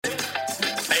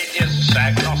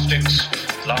agnostics,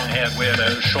 long-haired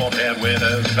weirdos, short-haired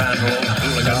weirdos, vandals,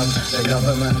 hooligans. The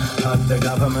government, hug the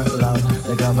government, love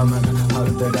the government, hug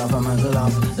the government,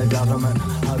 love the government,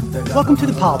 hug the government. Welcome to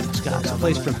The Politics Guys, a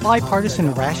place for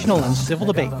bipartisan, rational, and civil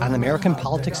debate on American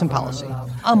politics and policy.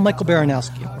 I'm Michael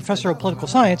Baranowski, a professor of political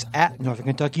science at Northern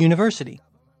Kentucky University.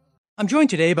 I'm joined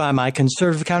today by my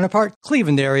conservative counterpart,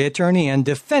 Cleveland area attorney and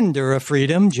defender of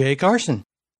freedom, Jay Carson.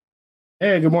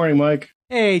 Hey, good morning, Mike.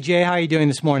 Hey, Jay, how are you doing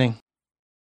this morning?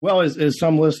 Well, as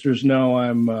some listeners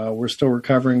know, we're still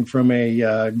recovering from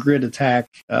a grid attack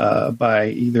by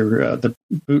either the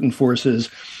Putin forces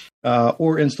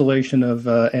or installation of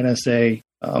NSA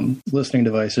listening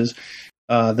devices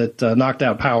that knocked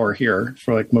out power here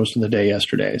for like most of the day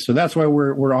yesterday. So that's why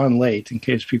we're on late, in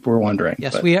case people were wondering.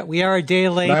 Yes, but we are a day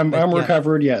late. I'm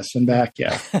recovered, yes, and back,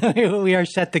 yeah. We are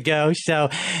set to go. So,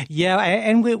 yeah,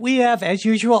 and we have, as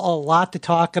usual, a lot to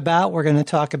talk about. We're going to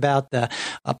talk about the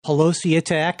Pelosi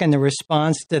attack and the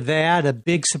response to that, a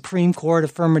big Supreme Court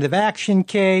affirmative action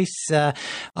case,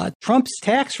 Trump's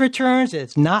tax returns.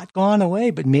 It's not gone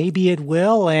away, but maybe it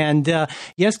will. And,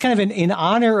 yes, kind of in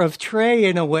honor of Trey,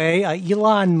 in a way,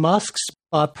 Elon Musk's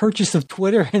purchase of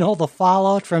Twitter and all the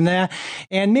fallout from that,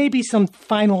 and maybe some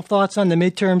final thoughts on the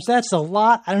midterms. That's a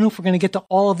lot. I don't know if we're going to get to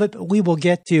all of it, but we will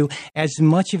get to as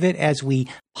much of it as we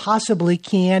possibly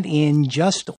can in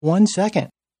just 1 second.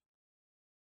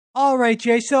 All right,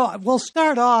 Jay. So we'll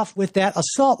start off with that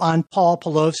assault on Paul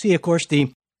Pelosi, of course,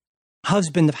 the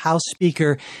husband of House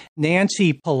Speaker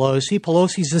Nancy Pelosi.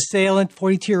 Pelosi's assailant,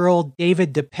 42-year-old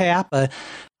David DePape,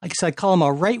 I guess I'd call him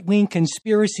a right-wing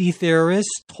conspiracy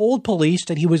theorist, told police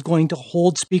that he was going to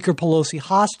hold Speaker Pelosi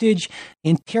hostage,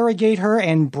 interrogate her,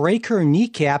 and break her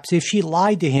kneecaps if she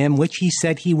lied to him, which he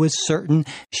said he was certain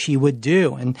she would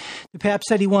do. And DePape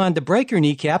said he wanted to break her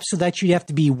kneecaps so that she'd have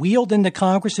to be wheeled into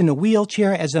Congress in a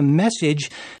wheelchair as a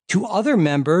message to other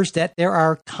members that there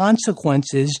are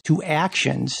consequences to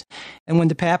actions. And when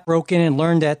DePape broke in and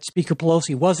learned that Speaker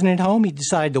Pelosi wasn't at home, he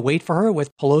decided to wait for her with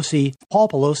Paul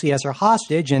Pelosi as her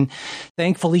hostage. And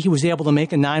thankfully, he was able to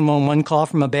make a 911 call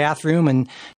from a bathroom. And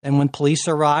then when police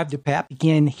arrived, DePape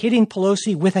began hitting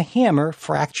Pelosi with a hammer,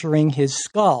 fracturing his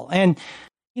skull. And,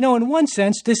 you know, in one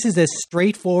sense, this is a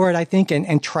straightforward, I think,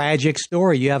 and tragic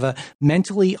story. You have a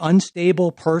mentally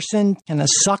unstable person kind of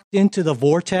sucked into the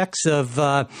vortex of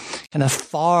kind of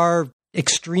far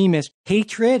extremist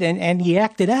hatred, and he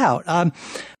acted out.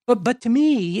 But to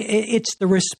me, it's the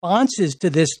responses to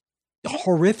this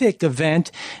horrific event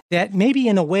that maybe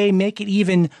in a way make it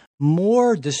even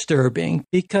more disturbing,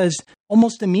 because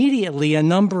almost immediately a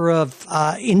number of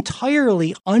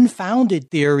entirely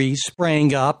unfounded theories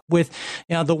sprang up, with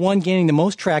the one gaining the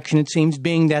most traction, it seems,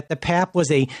 being that DePape was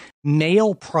a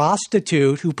male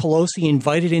prostitute who Pelosi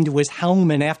invited into his home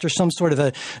and after some sort of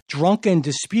a drunken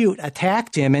dispute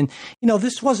attacked him. And,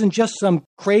 this wasn't just some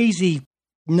crazy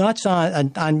nuts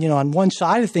on one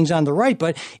side of things on the right,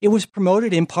 but it was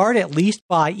promoted in part, at least,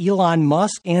 by Elon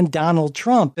Musk and Donald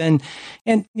Trump. And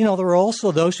there were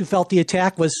also those who felt the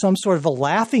attack was some sort of a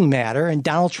laughing matter. And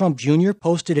Donald Trump Jr.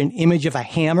 posted an image of a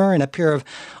hammer and a pair of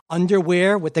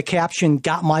underwear with the caption,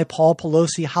 "Got my Paul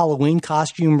Pelosi Halloween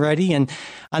costume ready." And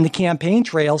on the campaign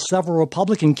trail, several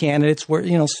Republican candidates were,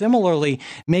 similarly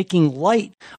making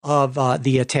light of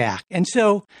the attack. And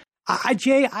so,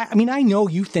 Jay, I know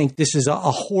you think this is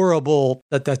that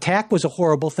the attack was a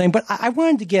horrible thing, but I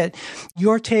wanted to get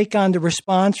your take on the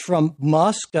response from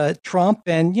Musk, Trump,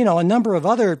 and, a number of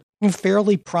other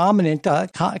fairly prominent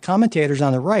commentators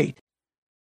on the right.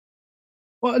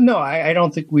 Well, no, I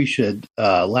don't think we should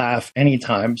laugh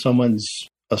anytime someone's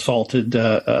assaulted,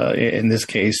 in this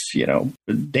case,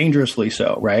 dangerously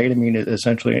so, right? I mean,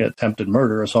 essentially an attempted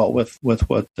murder assault with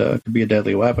what could be a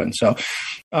deadly weapon. So,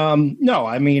 no,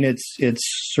 I mean, it's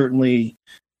certainly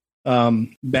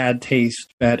bad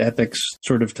taste, bad ethics,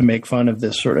 sort of, to make fun of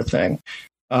this sort of thing.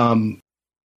 And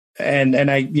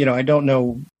I don't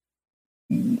know,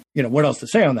 what else to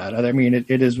say on that. I mean,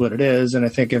 it is what it is, and I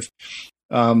think if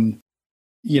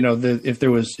if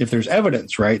there's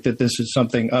evidence, right, that this is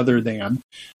something other than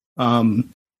what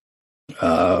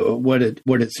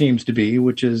it seems to be,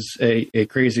 which is a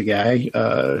crazy guy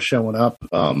showing up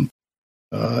at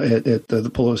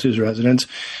the Pelosi's residence,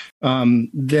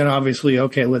 then obviously,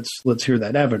 okay, let's hear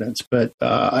that evidence. But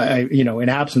in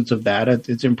absence of that,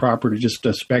 it's improper to just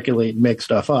speculate and make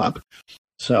stuff up.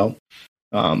 So,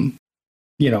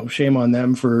 shame on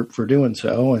them for doing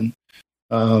so. And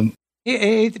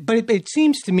But it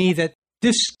seems to me that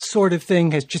this sort of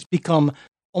thing has just become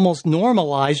almost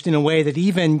normalized in a way that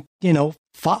even,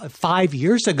 5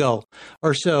 years ago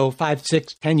or so, 5,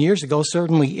 6, 10 years ago,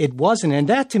 certainly it wasn't. And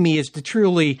that to me is the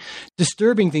truly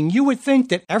disturbing thing. You would think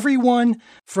that everyone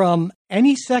from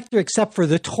any sector except for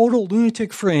the total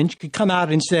lunatic fringe could come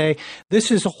out and say,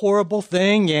 this is a horrible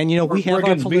thing. And, we have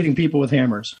against beating people with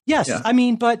hammers. Yes. Yeah. I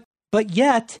mean, but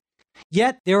yet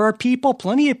there are people,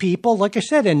 plenty of people, like I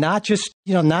said, and not just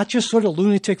sort of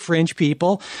lunatic fringe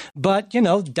people, but,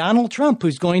 Donald Trump,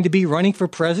 who's going to be running for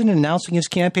president, announcing his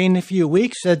campaign in a few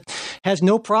weeks, has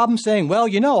no problem saying, well,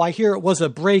 I hear it was a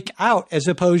breakout as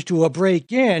opposed to a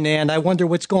break in, and I wonder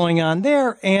what's going on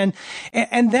there. And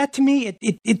that to me,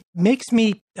 it makes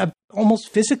me almost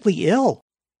physically ill.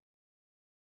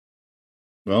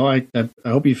 Well, I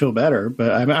hope you feel better,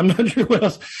 but I'm not sure what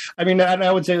else. I mean,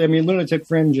 I would say, lunatic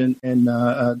fringe and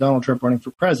Donald Trump running for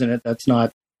president, that's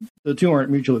not, the two aren't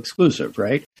mutually exclusive,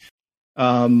 right?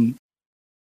 So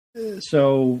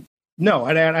no,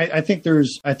 I think there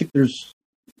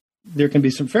can be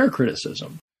some fair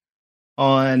criticism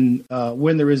on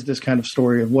when there is this kind of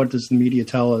story of what does the media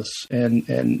tell us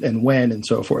and when and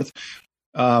so forth.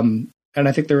 And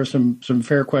I think there are some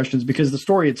fair questions because the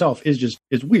story itself is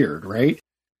weird, right?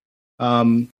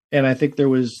 And I think there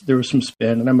was some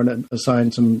spin, and I'm going to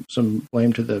assign some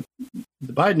blame to the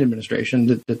Biden administration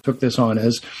that took this on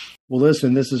as, well,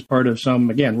 listen, this is part of some,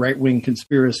 again, right-wing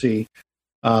conspiracy,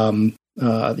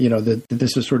 that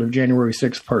this is sort of January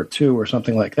 6th part 2 or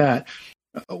something like that,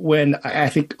 when I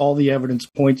think all the evidence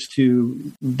points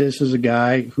to this is a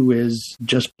guy who is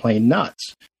just plain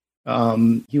nuts.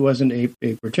 He wasn't a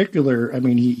particular,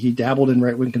 he dabbled in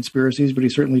right-wing conspiracies, but he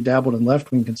certainly dabbled in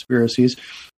left-wing conspiracies.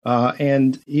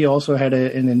 And he also had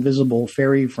an invisible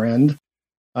fairy friend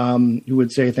who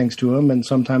would say things to him and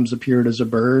sometimes appeared as a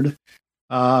bird.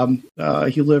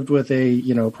 He lived with a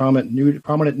prominent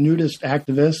nudist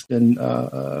activist, and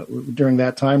during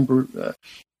that time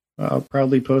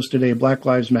proudly posted a Black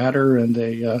Lives Matter and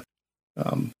a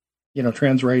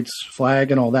trans rights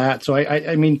flag and all that. So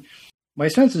I mean, my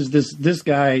sense is this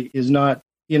guy is not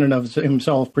in and of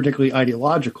himself particularly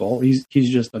ideological. He's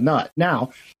just a nut.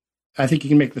 Now, I think you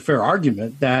can make the fair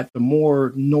argument that the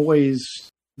more noise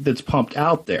that's pumped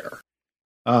out there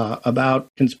about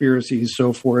conspiracies,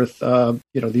 so forth,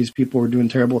 these people are doing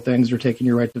terrible things, they're taking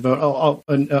your right to vote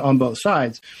on both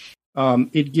sides.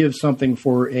 It gives something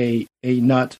for a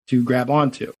nut to grab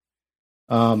onto.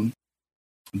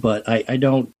 But I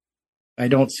don't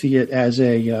see it as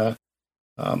a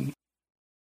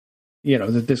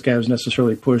that this guy was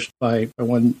necessarily pushed by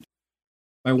one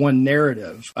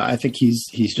narrative. I think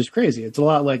he's just crazy. It's a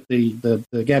lot like the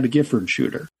Gabby Gifford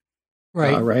shooter,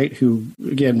 right? Who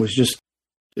again was just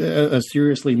a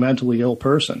seriously mentally ill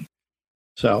person.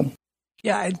 So,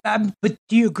 yeah, but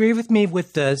do you agree with me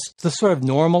with the sort of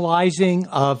normalizing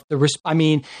of the risk? I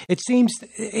mean, it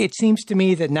seems to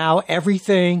me that now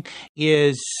everything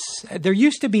is. There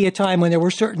used to be a time when there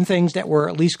were certain things that were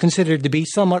at least considered to be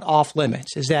somewhat off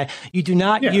limits. Is that you do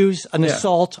not use an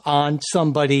assault on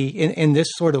somebody in this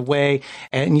sort of way,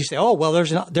 and you say, oh well,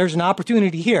 there's an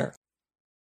opportunity here.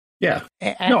 Yeah.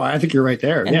 No, I think you're right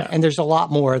there. And there's a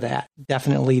lot more of that,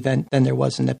 definitely, than there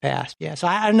was in the past. Yeah. So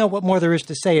I don't know what more there is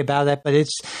to say about that, but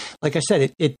it's, like I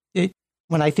said, it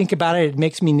when I think about it, it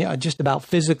makes me just about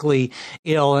physically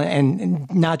ill,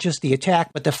 and not just the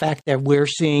attack, but the fact that we're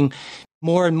seeing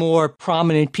more and more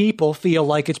prominent people feel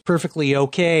like it's perfectly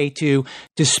okay to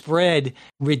spread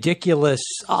ridiculous,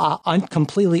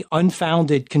 completely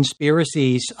unfounded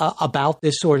conspiracies about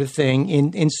this sort of thing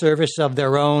in service of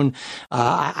their own,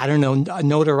 I don't know,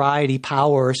 notoriety,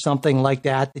 power, or something like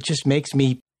that. It just makes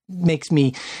me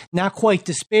not quite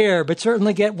despair, but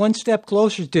certainly get one step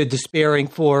closer to despairing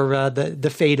for the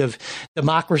fate of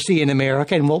democracy in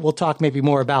America. And we'll talk maybe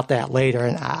more about that later.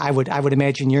 And I would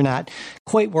imagine you're not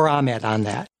quite where I'm at on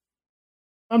that.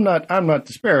 I'm not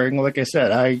despairing. Like I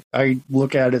said, I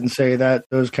look at it and say that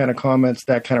those kind of comments,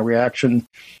 that kind of reaction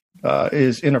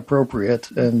is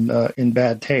inappropriate and in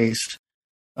bad taste,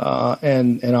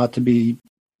 and ought to be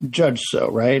judged so,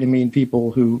 right? I mean,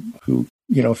 people who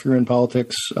if you're in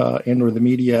politics and or the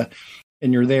media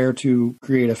and you're there to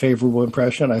create a favorable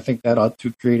impression, I think that ought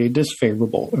to create a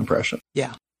disfavorable impression.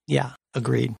 Yeah,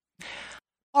 agreed.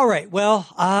 All right, well,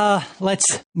 let's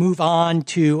move on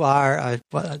to our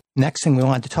next thing we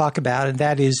wanted to talk about, and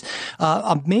that is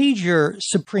a major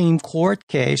Supreme Court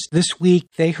case. This week,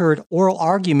 they heard oral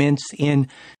arguments in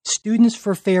Students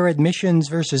for Fair Admissions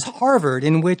versus Harvard,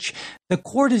 in which the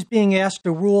court is being asked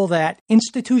to rule that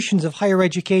institutions of higher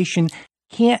education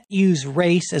can't use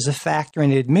race as a factor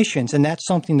in admissions, and that's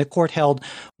something the court held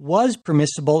was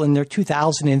permissible in their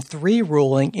 2003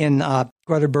 ruling in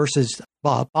Grutter versus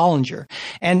Bollinger.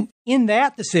 And in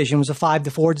that decision was a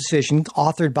 5-4 decision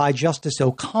authored by Justice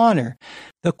O'Connor.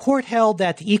 The court held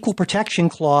that the Equal Protection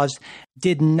Clause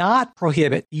did not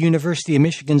prohibit the University of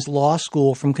Michigan's law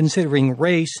school from considering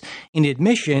race in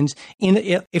admissions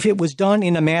if it was done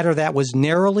in a manner that was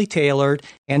narrowly tailored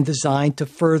and designed to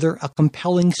further a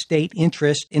compelling state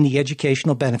interest in the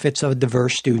educational benefits of a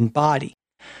diverse student body.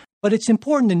 But it's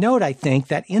important to note, I think,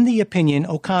 that in the opinion,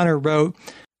 O'Connor wrote,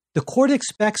 the court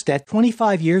expects that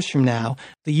 25 years from now,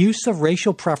 the use of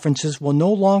racial preferences will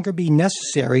no longer be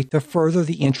necessary to further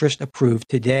the interest approved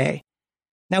today.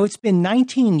 Now, it's been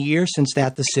 19 years since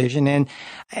that decision, and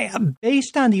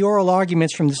based on the oral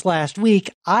arguments from this last week,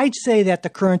 I'd say that the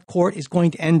current court is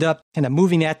going to end up kind of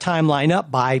moving that timeline up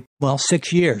by,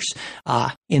 6 years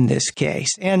in this case.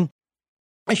 And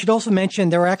I should also mention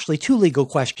there are actually two legal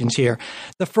questions here.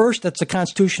 The first, that's the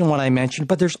constitutional one I mentioned,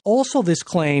 but there's also this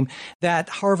claim that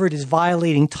Harvard is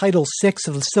violating Title VI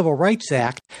of the Civil Rights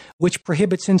Act, which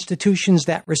prohibits institutions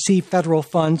that receive federal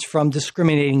funds from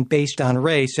discriminating based on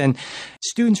race. And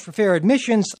Students for Fair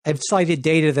Admissions have cited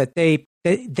data that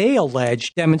they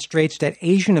allege demonstrates that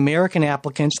Asian American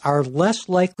applicants are less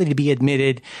likely to be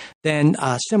admitted than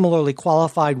similarly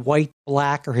qualified white,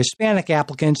 black, or Hispanic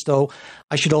applicants, though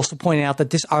I should also point out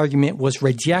that this argument was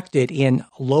rejected in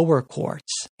lower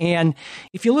courts. And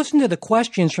if you listen to the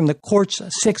questions from the court's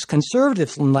 6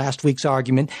 conservatives in last week's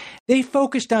argument, they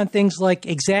focused on things like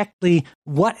exactly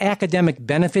what academic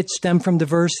benefits stem from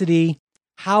diversity,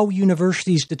 how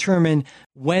universities determine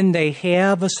when they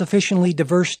have a sufficiently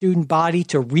diverse student body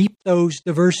to reap those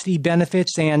diversity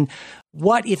benefits, and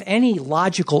what, if any,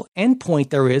 logical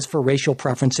endpoint there is for racial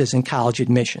preferences in college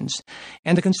admissions.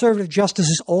 And the conservative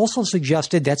justices also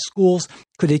suggested that schools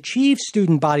could achieve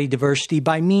student body diversity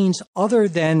by means other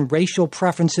than racial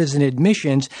preferences in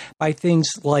admissions, by things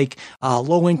like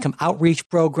low-income outreach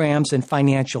programs and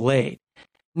financial aid.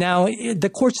 Now,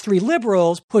 the court's 3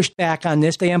 liberals pushed back on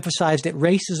this. They emphasized that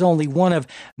race is only one of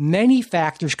many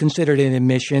factors considered in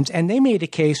admissions, and they made a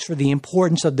case for the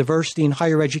importance of diversity in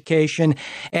higher education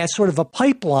as sort of a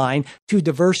pipeline to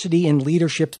diversity in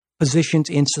leadership positions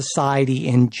in society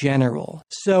in general.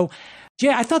 So,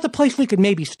 Jay, I thought the place we could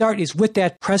maybe start is with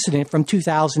that precedent from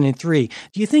 2003.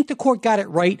 Do you think the court got it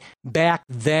right back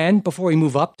then before we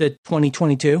move up to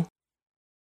 2022?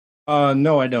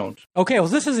 No, I don't. Okay, well,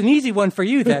 this is an easy one for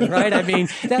you then, right? I mean,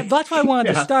 that's why I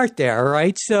wanted to start there,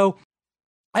 right? So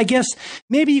I guess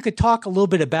maybe you could talk a little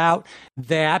bit about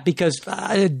that, because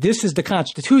this is the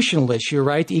constitutional issue,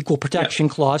 right? The Equal Protection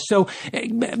Clause. So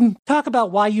talk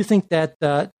about why you think that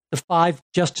the 5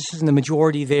 justices in the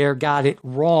majority there got it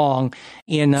wrong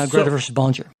in Grutter versus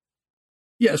Bollinger.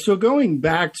 Yeah, so going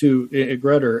back to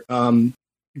Grutter,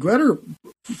 Grutter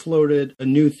floated a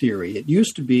new theory. It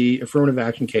used to be affirmative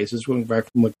action cases, going back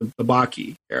from the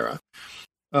Bakke era,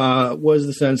 was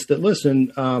the sense that,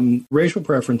 listen, racial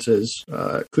preferences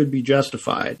could be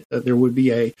justified. There would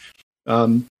be a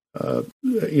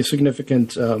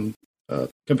significant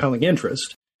compelling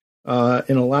interest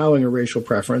in allowing a racial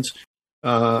preference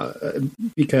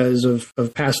because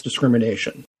of past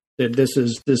discrimination. That this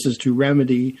is to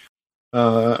remedy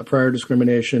prior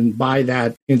discrimination by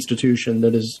that institution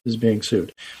that is being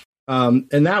sued.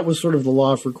 And that was sort of the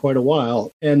law for quite a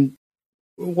while. And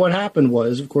what happened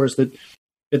was, of course, that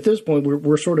at this point,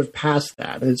 we're sort of past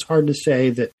that. And it's hard to say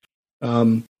that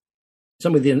some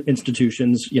of the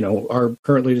institutions, are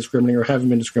currently discriminating or haven't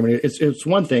been discriminating. It's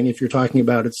one thing if you're talking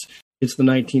about it's the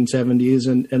 1970s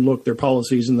and look, their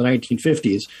policies in the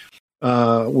 1950s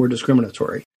were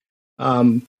discriminatory.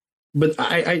 But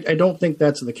I don't think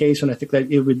that's the case, and I think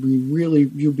that you'd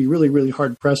be really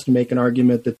hard pressed to make an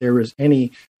argument that there is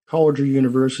any college or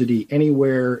university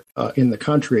anywhere in the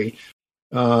country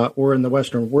or in the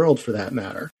Western world, for that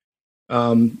matter,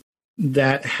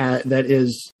 that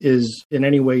is in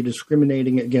any way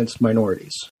discriminating against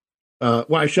minorities.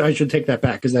 I should take that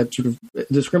back, because that sort of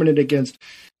discriminated against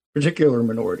particular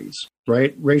minorities,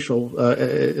 right? Racial.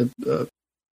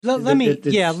 Let me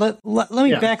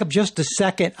back up just a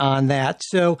second on that.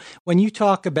 So when you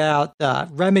talk about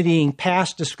remedying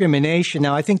past discrimination,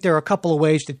 now I think there are a couple of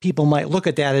ways that people might look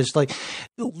at that as like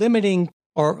limiting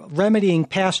or remedying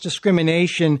past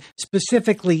discrimination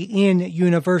specifically in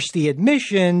university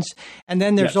admissions. And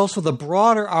then there's also the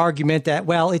broader argument that,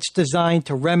 well, it's designed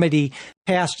to remedy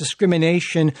past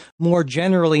discrimination more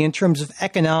generally in terms of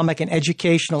economic and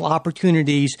educational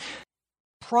opportunities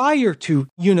prior to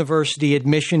university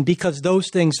admission, because those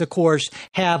things, of course,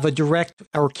 have a direct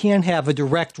or can have a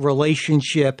direct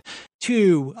relationship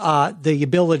to the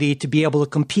ability to be able to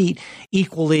compete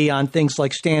equally on things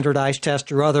like standardized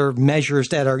tests or other measures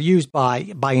that are used by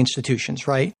institutions,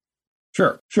 right?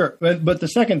 Sure. But the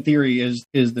second theory is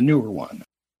the newer one.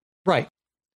 Right.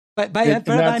 But I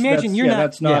imagine you're not.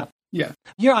 That's not. Yeah.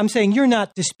 I'm saying you're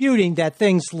not disputing that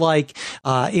things like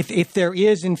if there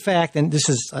is in fact, and this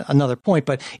is another point,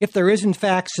 but if there is in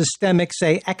fact systemic,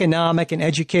 say, economic and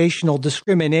educational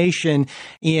discrimination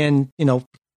in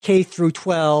K through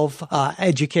 12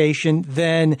 education,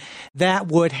 then that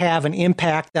would have an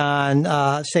impact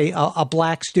on, say, a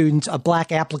black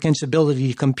applicant's ability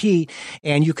to compete.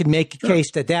 And you could make a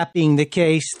case that being the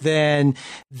case, then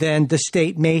the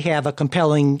state may have a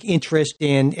compelling interest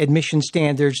in admission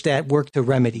standards that work to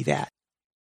remedy that.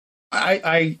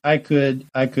 I could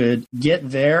get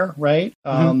there, right?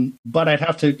 But I'd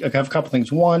have to have a couple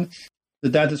things. One,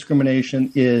 that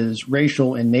discrimination is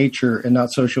racial in nature and not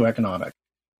socioeconomic.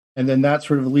 And then that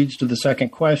sort of leads to the second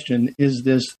question: is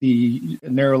this the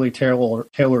narrowly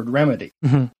tailored remedy?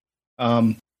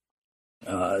 So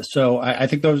I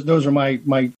think those are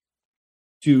my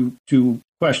two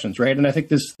questions, right? And I think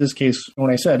this case,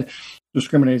 when I said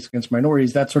discriminates against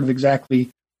minorities, that's sort of exactly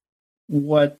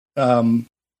what.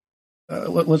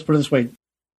 Let's put it this way: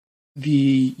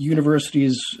 the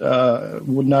universities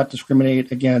would not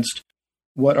discriminate against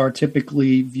what are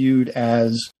typically viewed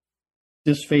as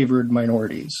disfavored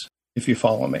minorities, if you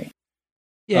follow me.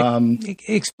 Yeah,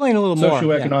 explain a little more.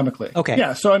 Socioeconomically. Yeah. Okay.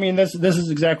 Yeah, so I mean, this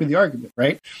is exactly the argument,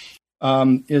 right?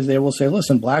 Is they will say,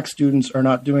 listen, black students are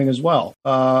not doing as well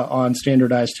on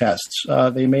standardized tests.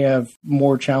 They may have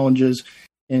more challenges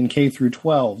in K through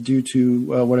 12 due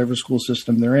to whatever school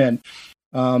system they're in.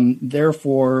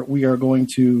 Therefore, we are going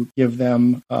to give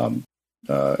them,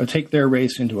 take their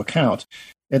race into account.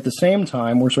 At the same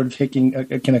time, we're sort of taking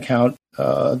can account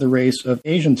the race of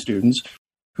Asian students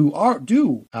who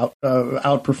do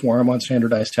outperform on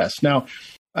standardized tests. Now,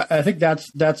 I think that's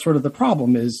sort of the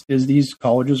problem is these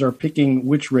colleges are picking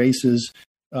which races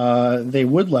they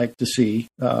would like to see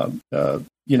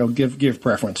give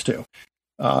preference to,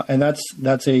 and that's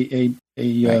Right.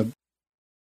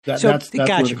 That's where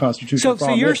the constitutional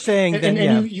problem so you're is. saying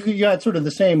and you got sort of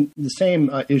the same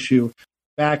issue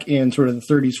back in sort of the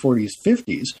 30s, 40s,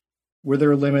 50s, where there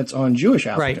are limits on Jewish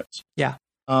applicants. Right.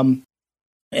 Yeah.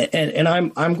 And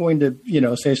I'm going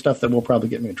to say stuff that will probably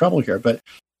get me in trouble here, but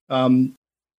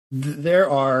there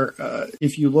are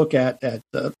if you look at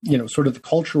the sort of the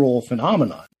cultural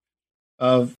phenomenon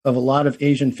of a lot of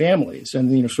Asian families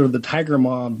and sort of the tiger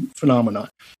mom phenomenon.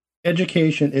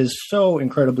 Education is so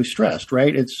incredibly stressed,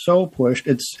 right? It's so pushed.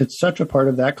 It's such a part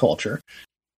of that culture.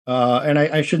 And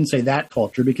I shouldn't say that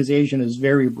culture because Asian is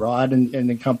very broad and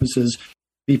encompasses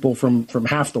people from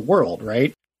half the world,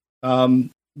 right?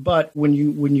 But when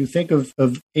you think of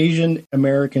Asian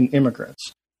American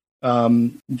immigrants,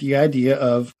 the idea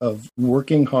of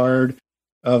working hard,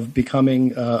 of becoming,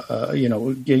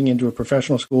 getting into a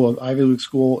professional school, Ivy League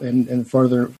school, and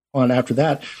further on after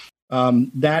that,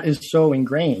 that is so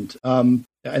ingrained.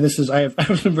 And this is, I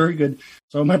have some very good,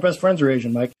 so my best friends are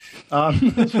Asian, Mike.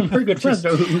 Some very good friends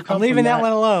who come I'm leaving from that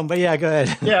one alone, but yeah, go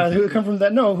ahead. Yeah, who come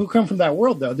from that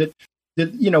world though, that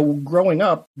growing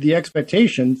up, the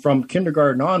expectation from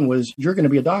kindergarten on was you're going to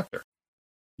be a doctor.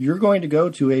 You're going to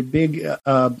go to a big,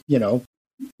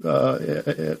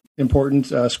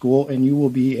 important school and you will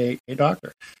be a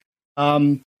doctor.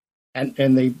 And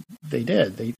they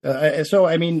did. So,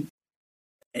 I mean,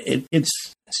 it's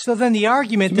so then the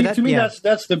argument to me that's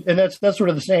sort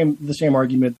of the same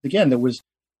argument again that was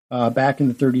back in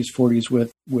the 30s, 40s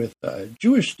with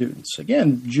Jewish students.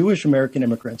 Again, Jewish American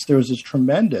immigrants. There was this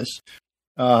tremendous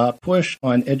push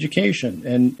on education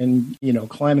and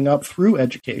climbing up through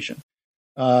education,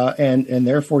 and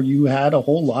therefore you had a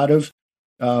whole lot of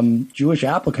Jewish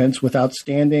applicants with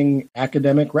outstanding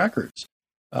academic records,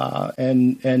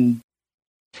 and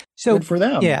so good for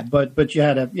them. Yeah, but you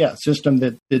had a system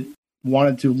that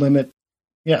wanted to limit.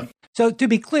 Yeah. So to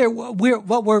be clear, what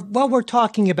we're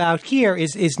talking about here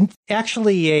is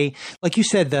actually like you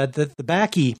said, the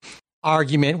Bakke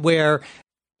argument where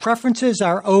preferences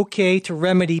are okay to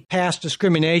remedy past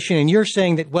discrimination, and you're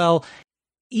saying that, well,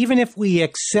 even if we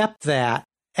accept that,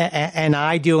 and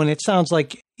I do, and it sounds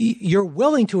like you're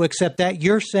willing to accept that,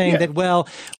 you're saying that, well,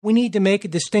 we need to make a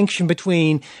distinction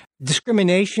between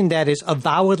discrimination that is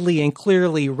avowedly and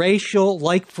clearly racial,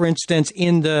 like, for instance,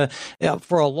 in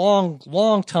for a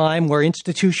long time where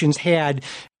institutions had,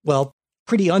 well,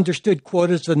 pretty understood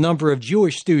quotas, the number of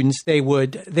Jewish students they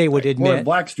would admit. Or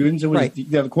black students, it was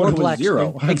the quota was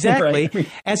zero. Exactly. Right.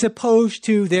 As opposed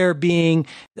to there being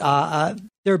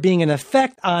an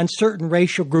effect on certain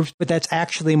racial groups, but that's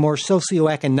actually more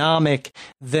socioeconomic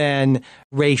than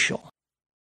racial.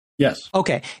 Yes.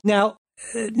 Okay. Now,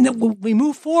 we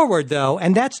move forward, though,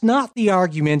 and that's not the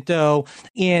argument, though,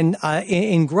 in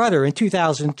Grutter in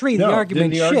 2003. The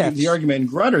argument shifts. The argument in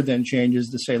Grutter then changes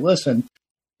to say, listen,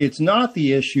 it's not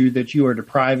the issue that you are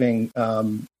depriving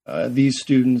these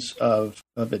students of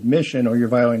admission or you're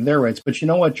violating their rights, but you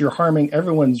know what? You're harming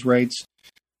everyone's rights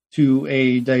to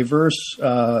a diverse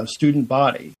student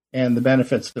body and the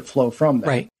benefits that flow from that.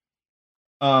 Right.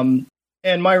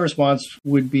 And my response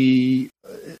would be,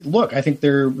 look, I think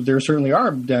there certainly are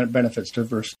benefits to a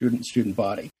diverse student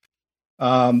body.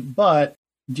 But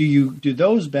do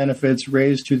those benefits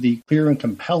raise to the clear and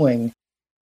compelling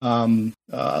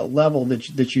level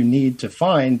that you need to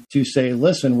find to say,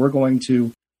 listen, we're going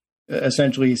to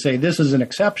essentially say this is an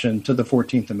exception to the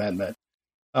 14th Amendment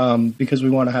because we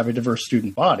want to have a diverse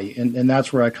student body. And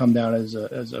that's where I come down as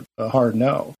a hard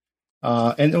no.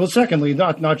 And well, secondly,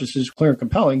 not just as clear and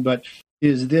compelling, but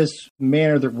is this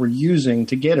manner that we're using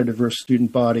to get a diverse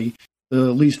student body the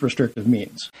least restrictive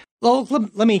means? Well,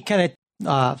 let me kind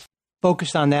of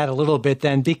focus on that a little bit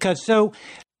then, because so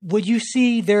would you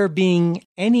see there being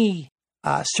any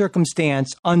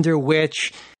circumstance under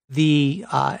which the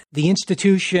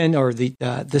institution or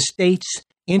the state's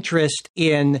interest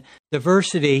in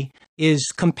diversity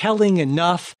is compelling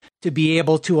enough to be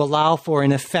able to allow for,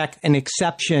 in effect, an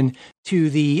exception to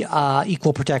the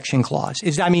Equal Protection Clause?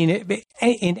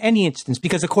 In any instance,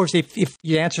 because of course, if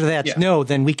your answer to that's no,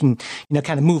 then we can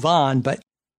kind of move on. But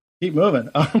keep moving.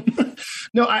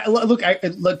 No,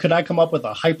 could I come up with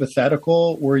a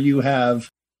hypothetical where you have,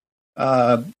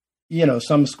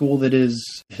 some school that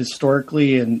is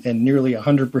historically and nearly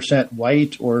 100%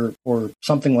 white or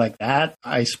something like that?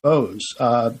 I suppose.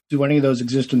 Do any of those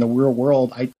exist in the real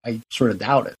world? I sort of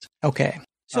doubt it. Okay.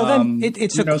 So then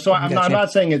it's so I'm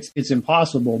not saying it's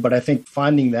impossible, but I think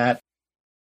finding that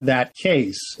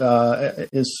case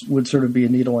would sort of be a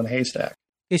needle in a haystack.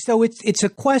 Okay, so it's a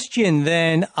question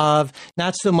then of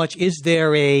not so much is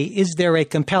there a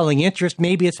compelling interest?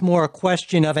 Maybe it's more a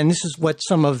question of, and this is what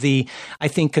some of the, I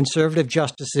think, conservative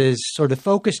justices sort of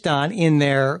focused on in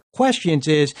their questions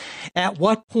is, at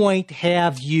what point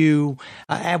do you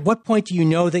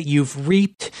know that you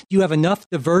have enough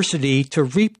diversity to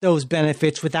reap those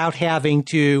benefits without having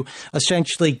to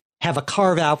essentially have a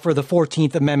carve out for the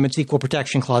 14th Amendment's Equal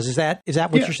Protection Clause? Is that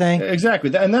what you're saying?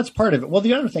 Exactly. And that's part of it. Well,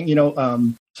 the other thing,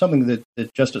 something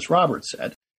that Justice Roberts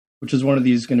said, which is one of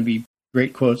these going to be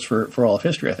great quotes for all of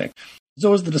history, I think, is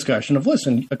always the discussion of,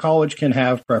 listen, a college can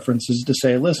have preferences to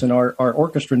say, listen, our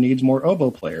orchestra needs more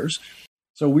oboe players.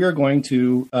 So we are going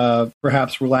to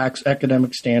perhaps relax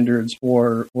academic standards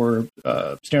or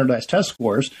standardized test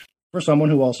scores for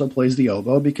someone who also plays the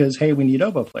oboe because, hey, we need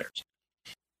oboe players.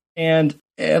 And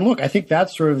look, I think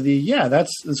that's sort of the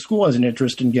school has an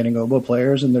interest in getting oboe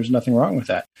players, and there's nothing wrong with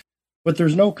that. But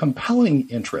there's no compelling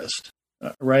interest,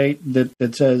 right?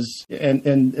 That says,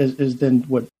 and is then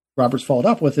what Roberts followed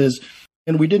up with is,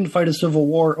 and we didn't fight a civil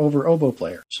war over oboe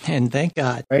players. And thank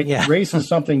God. Right? Yeah. Race is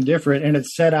something different, and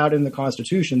it's set out in the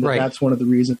Constitution that that's one of the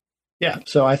reasons. Yeah.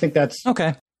 So I think that's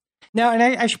okay. Now, and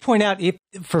I should point out,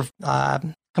 for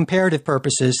comparative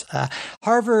purposes,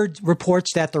 Harvard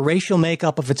reports that the racial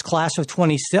makeup of its class of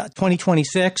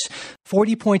 2026,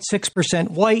 40.6%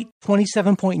 white,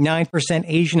 27.9%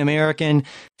 Asian American,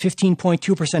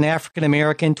 15.2% African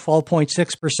American,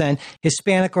 12.6%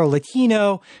 Hispanic or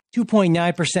Latino,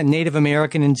 2.9% Native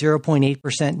American, and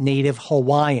 0.8% Native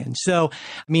Hawaiian. So,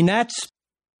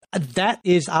 that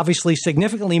is obviously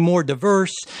significantly more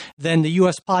diverse than the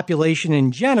U.S. population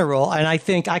in general. And I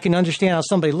think I can understand how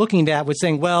somebody looking at that would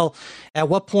saying, well, at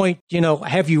what point,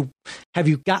 have you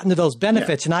gotten to those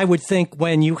benefits? Yeah. And I would think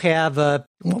when you have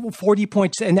 40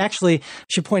 points, and actually I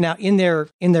should point out in their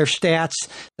stats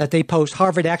that they post,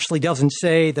 Harvard actually doesn't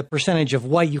say the percentage of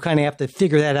white. You kind of have to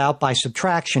figure that out by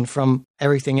subtraction from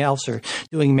everything else or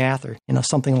doing math or,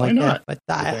 something like that. But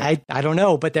I don't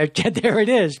know, but there it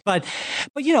is. But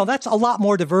that's a lot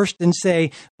more diverse than, say,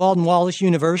 Baldwin Wallace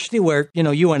University, where,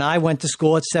 you and I went to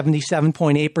school at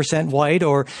 77.8% white,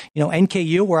 or,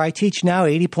 NKU, where I teach now,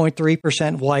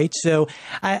 80.3% white. So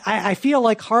I feel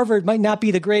like Harvard might not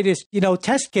be the greatest,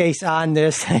 test case on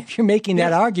this if you're making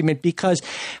that argument, because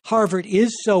Harvard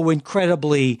is so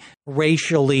incredibly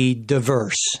racially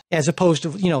diverse as opposed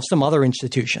to, some other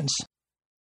institutions.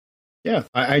 Yeah,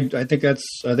 I think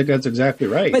that's exactly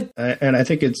right. But, and I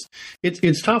think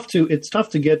it's tough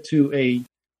to get to a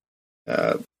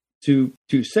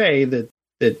to say that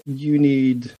you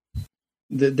need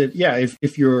that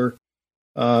if you're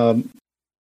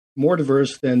more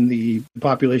diverse than the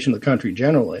population of the country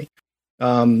generally.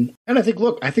 And I think,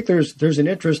 look, I think there's an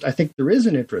interest. I think there is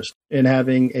an interest in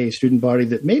having a student body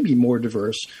that may be more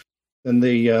diverse than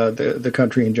the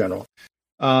country in general.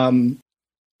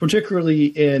 Particularly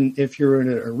if you're in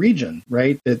a region,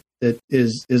 right, that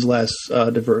is less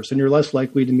diverse, and you're less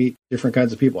likely to meet different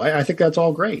kinds of people. I think that's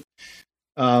all great.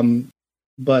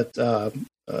 But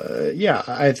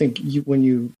I think when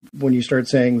you start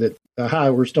saying that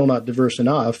we're still not diverse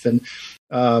enough, and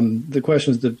the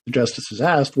questions that the justice has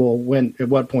asked, well, at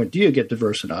what point do you get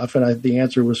diverse enough? And the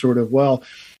answer was sort of, well,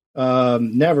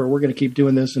 never. We're going to keep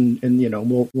doing this, and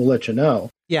we'll let you know.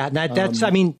 Yeah, that's.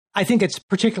 I think it's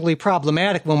particularly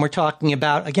problematic when we're talking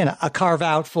about, again, a carve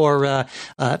out for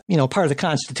part of the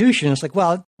Constitution. It's like,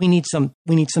 well, we need some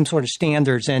sort of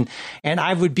standards, and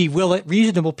I would be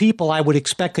reasonable people. I would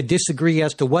expect to disagree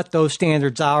as to what those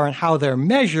standards are and how they're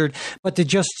measured, but to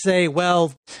just say,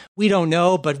 well, we don't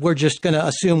know, but we're just going to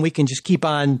assume we can just keep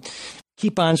on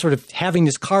sort of having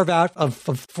this carve out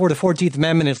for the 14th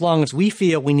Amendment as long as we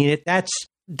feel we need it.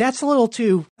 That's a little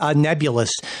too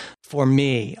nebulous for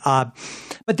me.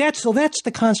 But that's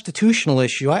the constitutional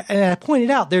issue. I pointed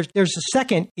out there's a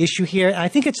second issue here, and I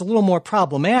think it's a little more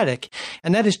problematic,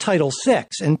 and that is Title VI.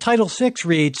 And Title VI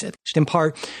reads, in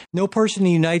part, no person in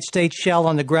the United States shall,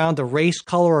 on the ground of race,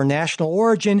 color, or national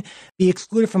origin, be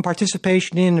excluded from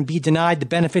participation in and be denied the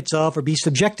benefits of or be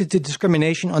subjected to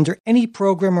discrimination under any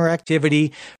program or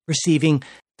activity receiving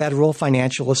federal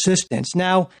financial assistance.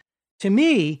 Now, to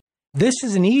me, this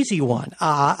is an easy one.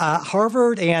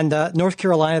 Harvard and North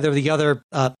Carolina, they're the other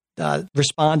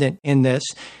respondent in this.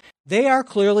 They are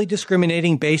clearly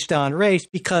discriminating based on race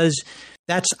because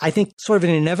that's, I think, sort of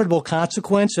an inevitable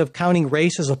consequence of counting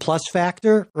race as a plus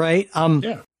factor, right?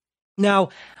 Now,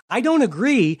 I don't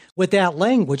agree with that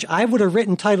language. I would have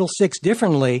written Title VI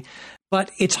differently,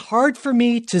 but it's hard for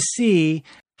me to see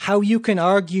how you can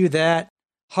argue that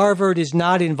Harvard is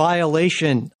not in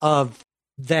violation of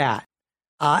that.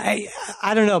 I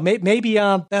don't know. Maybe.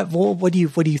 What do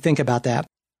you think about that?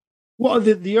 Well,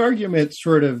 the argument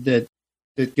sort of that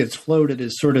gets floated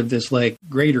is sort of this like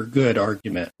greater good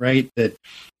argument, right? That,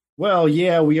 well,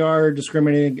 yeah, we are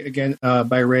discriminating again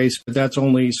by race, but that's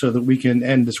only so that we can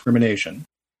end discrimination.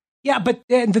 Yeah, but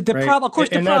the right? problem, of course,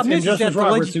 the problem is Justice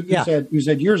Roberts, who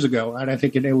said years ago, and I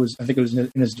think it was in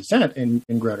his dissent in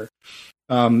Gretter.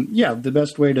 The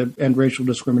best way to end racial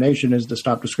discrimination is to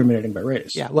stop discriminating by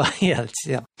race. Yeah, well,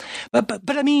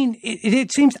 but I mean,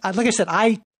 it seems, like I said,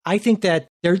 I think that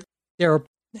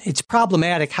it's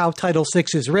problematic how Title VI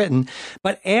is written,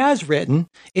 but as written,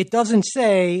 it doesn't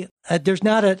say there's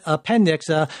not an appendix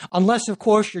unless, of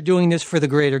course, you're doing this for the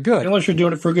greater good. Unless you're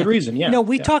doing it for a good reason. Yeah.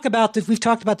 Talk about this. We've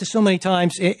talked about this so many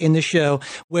times in the show,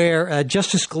 where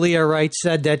Justice Scalia,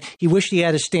 said that he wished he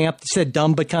had a stamp that said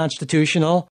 "dumb but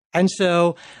constitutional." And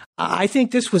so I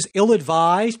think this was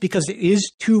ill-advised because it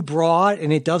is too broad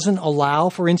and it doesn't allow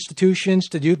for institutions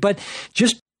to do. But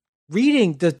just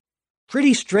reading the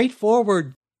pretty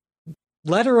straightforward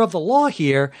letter of the law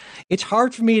here, it's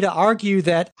hard for me to argue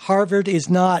that Harvard is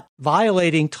not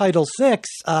violating Title VI.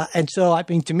 And so, I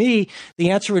mean, to me, the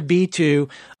answer would be to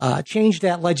change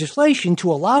that legislation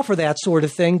to allow for that sort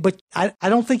of thing. But I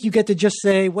don't think you get to just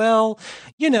say, well,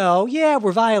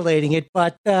 we're violating it,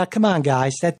 but come on,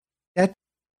 guys, that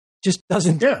just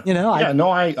doesn't, I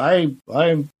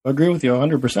agree with you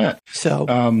 100%. So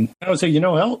I would say,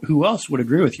 who else would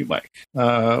agree with you, Mike?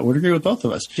 Would agree with both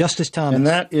of us. Justice Thomas. And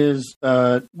that is,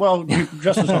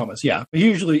 Justice Thomas. Yeah. He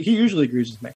usually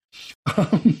agrees with me.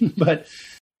 But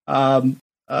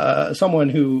someone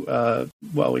who,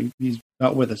 he's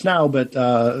not with us now, but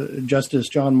Justice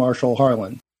John Marshall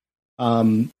Harlan,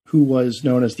 who was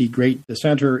known as the great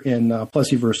dissenter in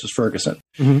Plessy versus Ferguson.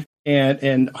 Mm-hmm.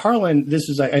 And Harlan,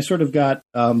 I sort of got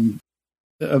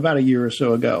about a year or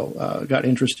so ago, got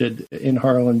interested in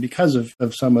Harlan because of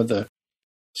some of the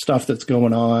stuff that's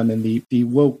going on and the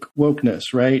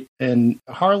wokeness, right? And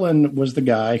Harlan was the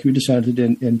guy who dissented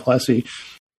in Plessy.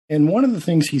 And one of the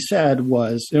things he said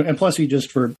was, and Plessy, just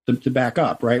to back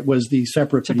up, right, was the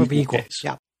separate but equal case.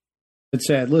 Yeah. It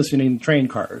said, listen, in train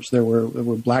cars, there were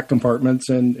black compartments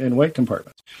and white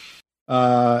compartments.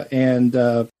 And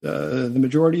the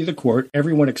majority of the court,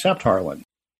 everyone except Harlan,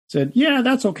 said, yeah,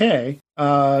 that's okay,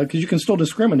 because you can still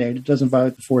discriminate. It doesn't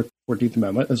violate the 14th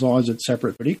Amendment as long as it's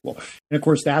separate but equal. And of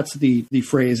course, that's the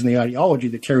phrase and the ideology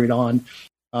that carried on,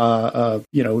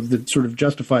 that sort of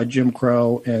justified Jim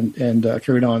Crow and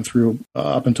carried on through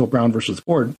up until Brown versus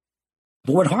Ford.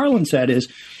 But what Harlan said is,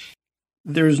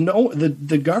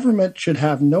 the government should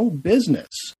have no business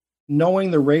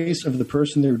knowing the race of the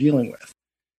person they're dealing with.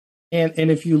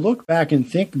 And if you look back and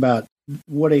think about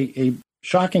what a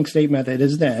shocking statement that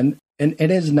is then, and it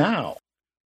is now,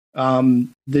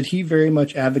 that he very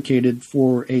much advocated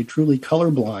for a truly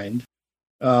colorblind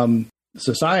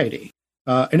society.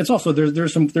 And it's also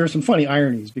there's some funny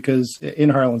ironies, because in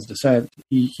Harlan's dissent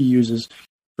he uses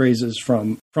phrases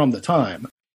from the time,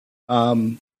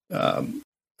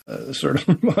 sort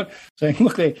of saying,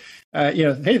 look, they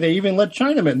hey, they even let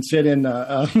Chinamen sit in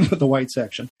the white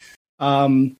section.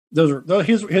 Those are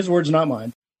his words, not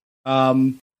mine.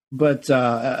 But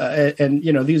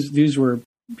these were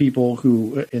people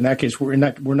who, in that case, were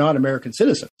not American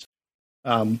citizens.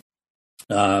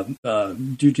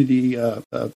 Due to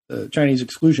the Chinese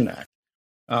Exclusion Act,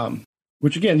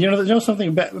 which again, there's something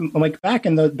about, like back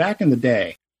in the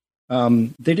day,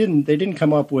 they didn't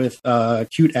come up with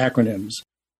cute acronyms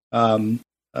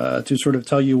to sort of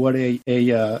tell you what a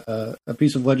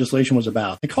piece of legislation was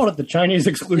about. They called it the Chinese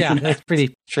Exclusion Act. That's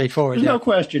pretty straightforward. There's no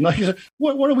question. Like,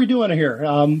 what are we doing here?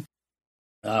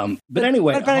 But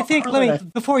anyway, but I think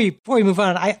before you move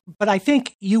on, I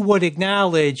think you would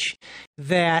acknowledge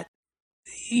that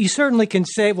you certainly can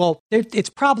say, well, it's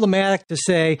problematic to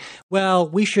say, well,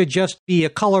 we should just be a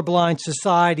colorblind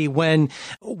society when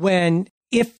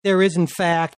if there is in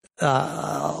fact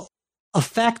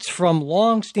effects from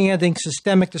long-standing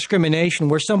systemic discrimination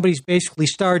where somebody's basically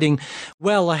starting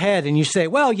well ahead, and you say,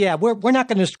 well, yeah, we're not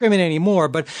going to discriminate anymore,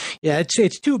 but yeah,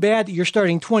 it's too bad that you're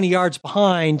starting 20 yards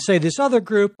behind, say, this other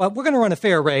group, but we're going to run a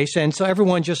fair race, and so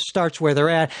everyone just starts where they're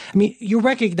at. I mean, you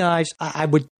recognize, I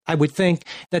would think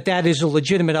that is a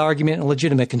legitimate argument and a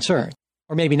legitimate concern,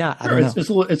 or maybe not. I don't know.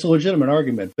 It's a legitimate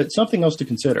argument, but something else to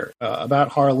consider about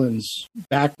Harlan's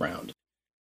background.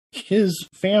 His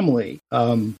family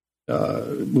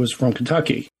was from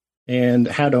Kentucky and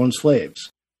had owned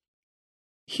slaves.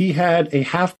 He had a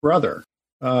half brother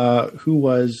who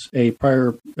was a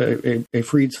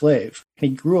freed slave. And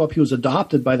he grew up. He was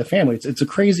adopted by the family. It's a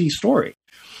crazy story.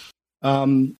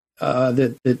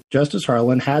 That Justice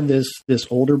Harlan had this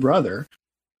older brother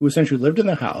who essentially lived in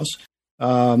the house,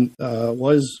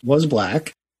 was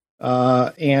black,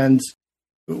 and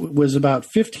was about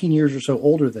 15 years or so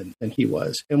older than he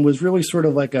was, and was really sort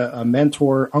of like a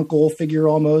mentor, uncle figure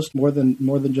almost, more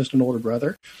than just an older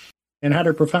brother, and had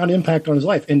a profound impact on his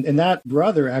life. And that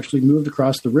brother actually moved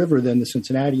across the river then to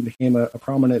Cincinnati, became a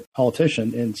prominent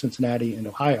politician in Cincinnati and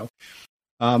Ohio.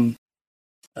 But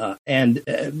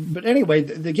anyway,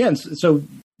 again, so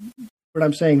what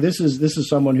I'm saying, this is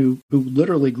someone who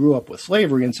literally grew up with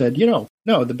slavery and said,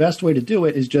 no, the best way to do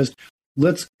it is just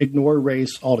let's ignore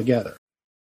race altogether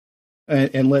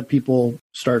and let people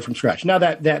start from scratch. Now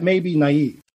that may be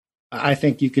naive. I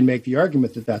think you can make the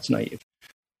argument that that's naive.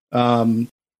 But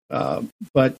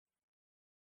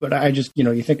I just,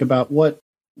 you think about what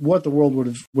the world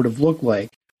would have looked like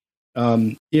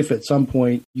if at some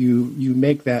point you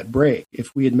make that break.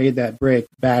 If we had made that break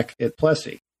back at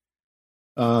Plessy,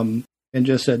 and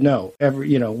just said no,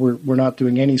 we're not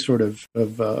doing any sort of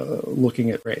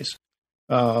looking at race,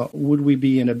 would we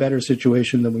be in a better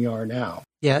situation than we are now?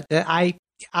 Yeah,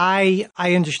 I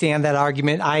understand that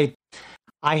argument. I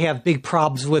have big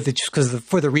problems with it just because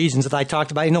for the reasons that I talked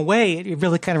about. In a way, it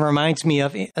really kind of reminds me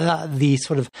of the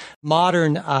sort of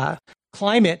modern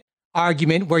climate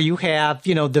argument where you have,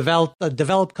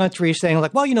 developed countries saying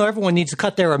like, well, everyone needs to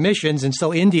cut their emissions. And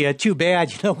so India, too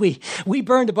bad, we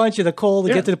burned a bunch of the coal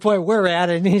to get to the point we're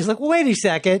at. And he's like, well, wait a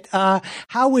second.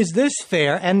 How is this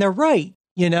fair? And they're right.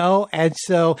 And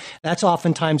so that's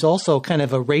oftentimes also kind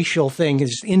of a racial thing,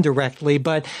 is indirectly.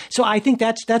 But so I think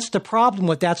that's the problem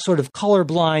with that sort of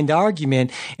colorblind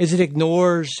argument, is it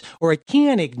ignores, or it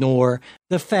can ignore,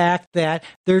 the fact that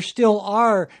there still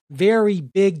are very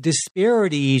big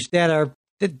disparities that are,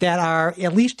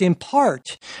 at least in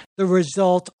part, the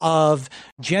result of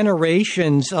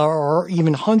generations or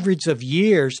even hundreds of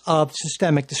years of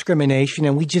systemic discrimination.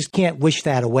 And we just can't wish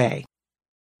that away.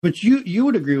 But you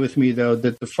would agree with me, though,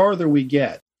 that the farther we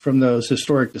get from those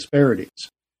historic disparities,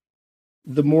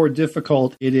 the more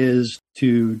difficult it is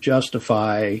to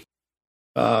justify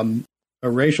a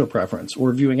racial preference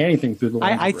or viewing anything through the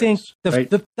lens of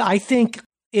race. I think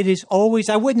it is always,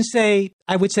 I would say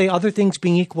other things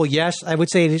being equal, yes, I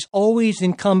would say it is always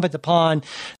incumbent upon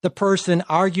the person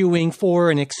arguing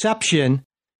for an exception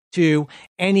to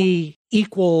any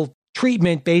equal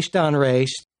treatment based on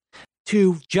race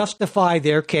to justify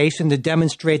their case and to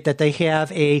demonstrate that they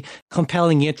have a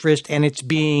compelling interest, and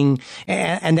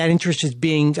that interest is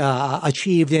being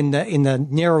achieved in the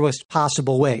narrowest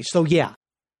possible way. So yeah.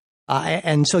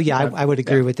 I would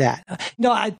agree with that.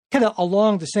 No, I kind of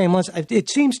along the same lines. It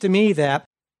seems to me that,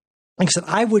 like I said,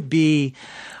 I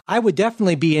would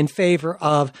definitely be in favor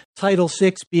of Title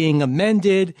VI being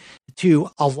amended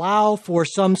to allow for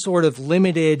some sort of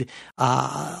limited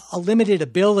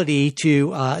ability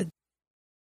to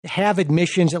have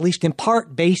admissions, at least in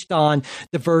part, based on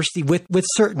diversity with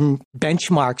certain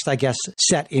benchmarks, I guess,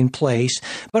 set in place.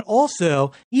 But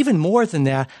also, even more than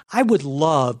that, I would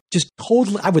love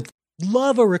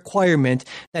a requirement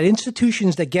that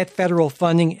institutions that get federal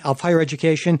funding of higher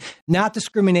education not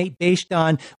discriminate based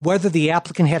on whether the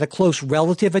applicant had a close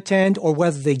relative attend or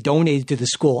whether they donated to the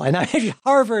school. And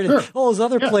Harvard and all those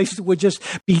other places would just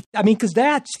be, because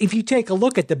if you take a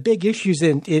look at the big issues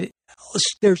in it,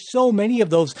 there's so many of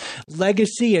those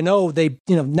legacy and they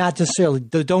not necessarily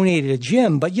donated a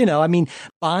gym, but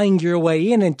buying your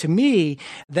way in. And to me,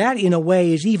 that in a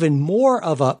way is even more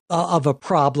of a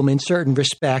problem in certain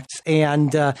respects.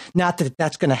 And not that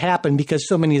that's going to happen because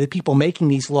so many of the people making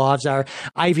these laws are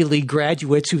Ivy League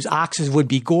graduates whose oxes would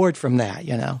be gored from that.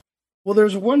 Well,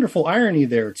 there's a wonderful irony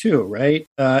there too, right?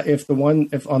 If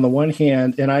on the one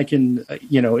hand, and I can,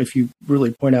 if you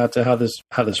really point out to how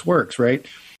this works, right?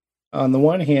 On the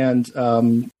one hand,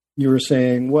 you were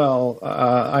saying, well,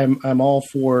 I'm all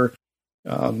for,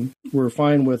 we're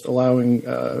fine with allowing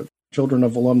children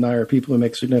of alumni or people who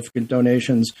make significant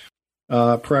donations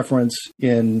preference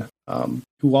in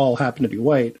who all happen to be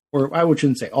white, or I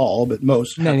shouldn't say all, but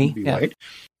most happen to be white.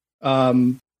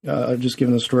 Just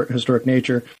given the historic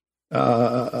nature,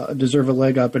 deserve a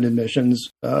leg up in admissions,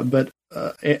 but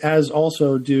as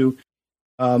also do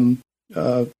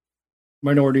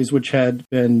minorities which had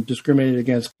been discriminated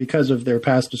against because of their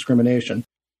past discrimination,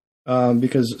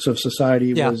 because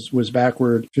society was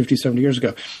backward 50, 70 years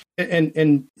ago.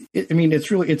 And it's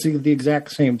the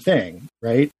exact same thing,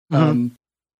 right? Mm-hmm.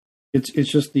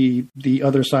 It's just the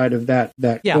other side of that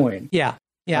coin. Yeah.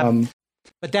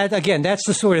 But that's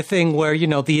the sort of thing where,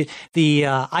 the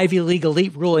Ivy League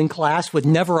elite ruling class would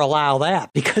never allow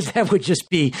that because that would just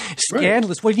be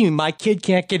scandalous. Right. What do you mean my kid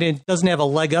can't get in, doesn't have a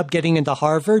leg up getting into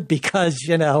Harvard because,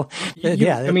 you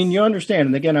understand.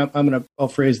 And again, I'll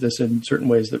phrase this in certain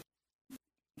ways that,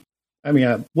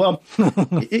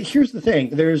 here's the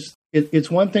thing.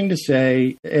 It's one thing to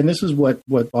say, and this is what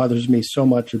bothers me so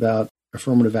much about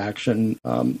affirmative action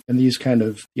and these kind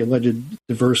of alleged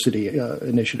diversity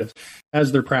initiatives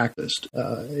as they're practiced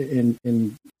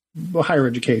in higher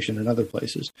education and other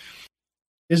places,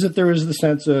 is that there is the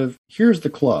sense of here's the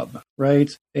club,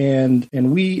 right? And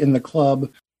we in the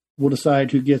club will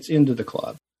decide who gets into the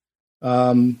club.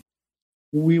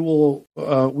 We will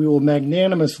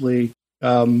magnanimously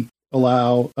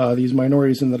allow these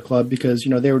minorities in the club because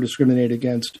they were discriminated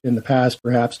against in the past,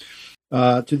 perhaps.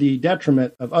 To the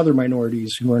detriment of other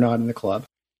minorities who are not in the club.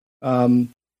 And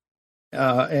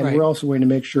we're also going to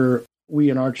make sure we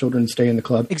and our children stay in the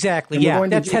club. Exactly. And we're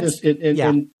going to do this,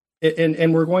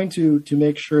 and we're going to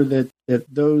make sure that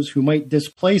those who might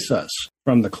displace us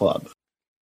from the club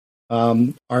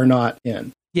are not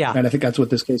in. Yeah. And I think that's what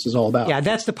this case is all about. Yeah,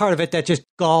 that's the part of it that just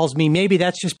galls me. Maybe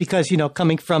that's just because,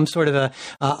 coming from sort of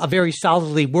a very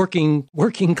solidly working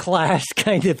class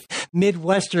kind of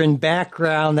Midwestern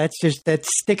background, that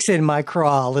sticks in my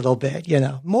craw a little bit,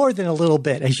 more than a little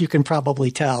bit, as you can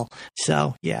probably tell.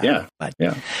 So, yeah.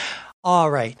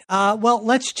 All right. Well,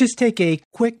 let's just take a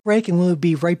quick break and we'll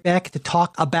be right back to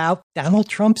talk about Donald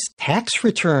Trump's tax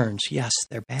returns. Yes,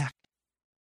 they're back.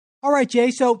 All right, Jay.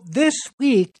 So this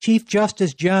week, Chief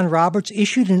Justice John Roberts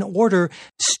issued an order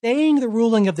staying the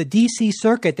ruling of the D.C.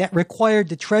 Circuit that required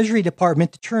the Treasury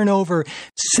Department to turn over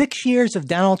 6 years of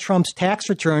Donald Trump's tax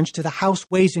returns to the House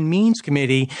Ways and Means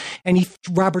Committee. And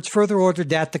Roberts further ordered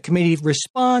that the committee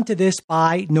respond to this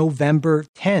by November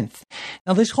 10th.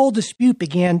 Now, this whole dispute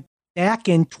began back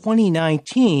in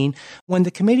 2019, when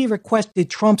the committee requested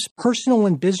Trump's personal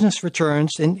and business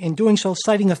returns, and in doing so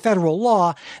citing a federal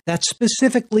law that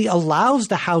specifically allows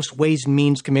the House Ways and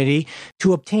Means Committee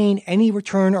to obtain any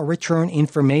return or return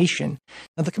information.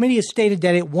 Now, the committee has stated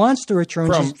that it wants the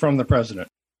returns from the president.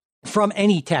 From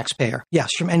any taxpayer.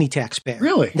 Yes, from any taxpayer.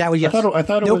 Really? That was, yes. I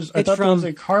thought it was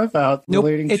a carve out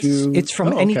relating to. It's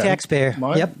from any taxpayer. Am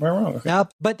I wrong? Okay.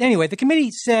 But anyway, the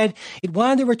committee said it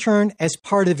wanted to return as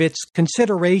part of its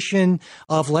consideration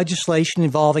of legislation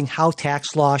involving how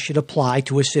tax law should apply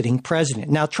to a sitting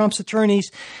president. Now, Trump's attorneys,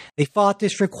 they fought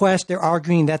this request. They're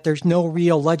arguing that there's no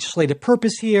real legislative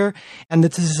purpose here and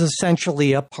that this is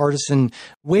essentially a partisan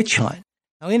witch hunt.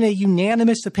 Now, in a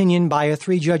unanimous opinion by a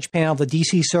 3-judge panel of the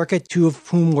D.C. Circuit, 2 of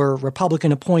whom were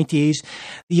Republican appointees,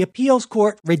 the appeals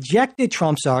court rejected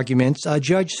Trump's arguments.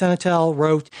 Judge Senatel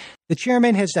wrote, "The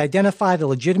chairman has identified a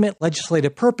legitimate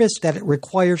legislative purpose that it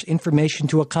requires information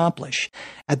to accomplish.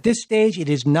 At this stage, it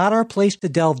is not our place to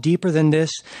delve deeper than this.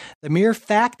 The mere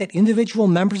fact that individual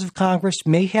members of Congress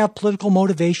may have political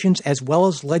motivations as well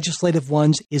as legislative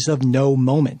ones is of no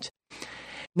moment."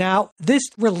 Now, this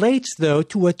relates, though,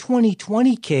 to a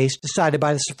 2020 case decided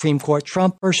by the Supreme Court,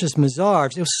 Trump versus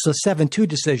Mazars. It was a 7-2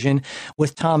 decision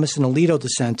with Thomas and Alito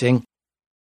dissenting,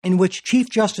 in which Chief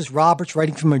Justice Roberts,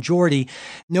 writing for majority,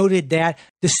 noted that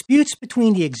disputes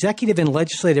between the executive and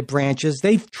legislative branches,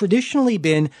 they've traditionally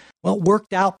been,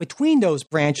 worked out between those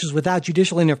branches without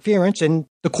judicial interference. And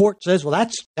the court says, well,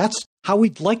 that's how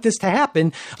we'd like this to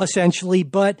happen, essentially.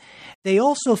 But they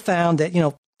also found that,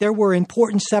 there were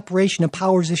important separation of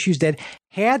powers issues that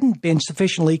hadn't been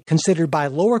sufficiently considered by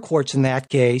lower courts in that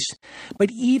case.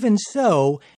 But even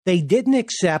so, they didn't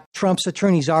accept Trump's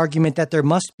attorney's argument that there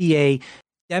must be a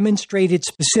demonstrated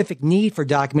specific need for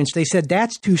documents. They said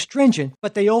that's too stringent,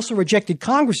 but they also rejected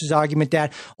Congress's argument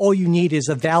that all you need is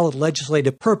a valid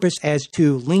legislative purpose as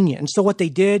too lenient. And so what they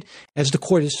did, as the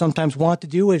court has sometimes wanted to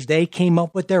do, is they came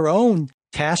up with their own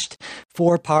test,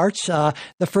 4 parts. The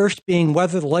first being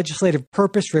whether the legislative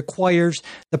purpose requires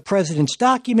the president's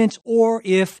documents or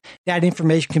if that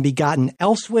information can be gotten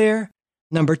elsewhere.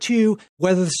 Number 2,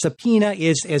 whether the subpoena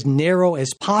is as narrow as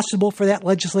possible for that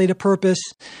legislative purpose.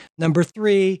 Number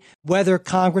 3, whether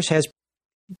Congress has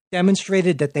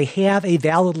demonstrated that they have a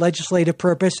valid legislative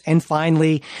purpose. And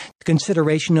finally, the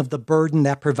consideration of the burden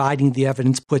that providing the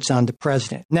evidence puts on the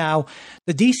president. Now,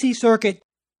 the D.C. Circuit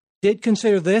did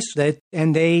consider this,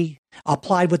 and they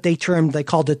applied what they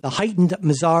called it the heightened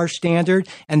Mazars standard,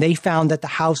 and they found that the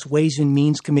House Ways and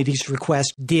Means Committee's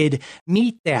request did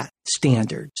meet that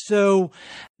standard. So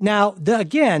now,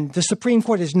 again, the Supreme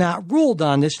Court has not ruled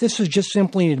on this. This was just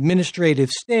simply an administrative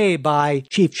stay by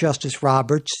Chief Justice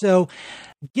Roberts. So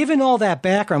given all that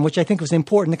background, which I think was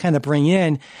important to kind of bring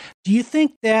in, do you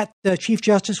think that the Chief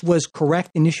Justice was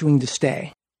correct in issuing the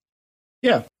stay?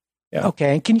 Yeah. Yeah.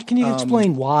 Okay. Can you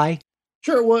explain why?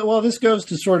 Sure. Well, this goes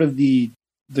to sort of the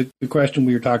question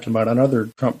we were talking about on other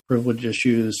Trump privilege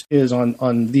issues is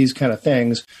on these kind of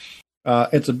things.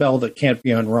 It's a bell that can't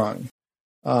be unrung.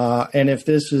 And if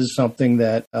this is something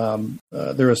that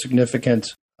there are significant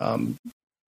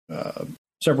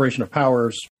separation of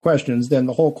powers questions, then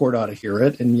the whole court ought to hear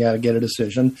it and get a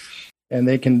decision. And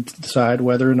they can decide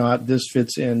whether or not this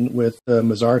fits in with the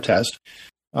Mazar test.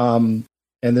 And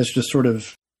this just sort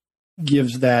of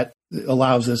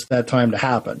allows us that time to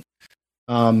happen.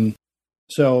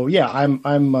 So yeah,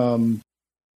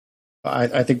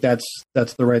 I think that's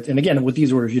the right. And again, with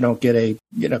these orders, you don't get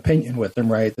an opinion with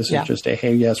them, right? This is just a,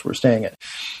 hey, yes, we're staying it.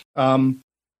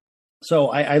 So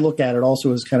I look at it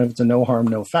also as kind of, it's a no harm,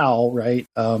 no foul, right?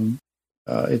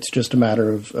 It's just a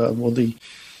matter of, at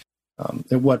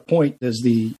what point does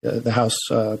the House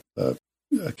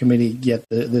committee get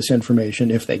this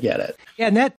information if they get it? Yeah,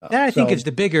 and that I think is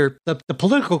the bigger, the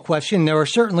political question. There are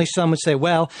certainly some who say,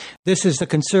 well, this is the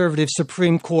conservative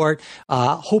Supreme Court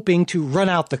hoping to run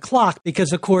out the clock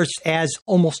because, of course, as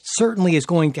almost certainly is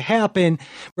going to happen,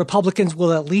 Republicans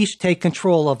will at least take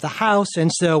control of the House.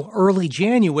 And so early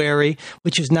January,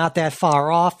 which is not that far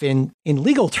off in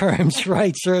legal terms,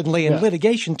 right, certainly in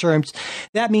litigation terms,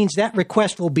 that means that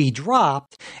request will be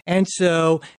dropped. And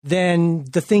so then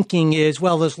the thinking is,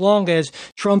 well, as long as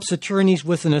Trump's attorneys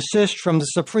with an assist from the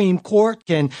Supreme Court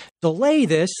can delay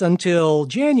this until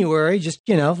January, just,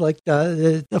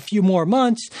 a few more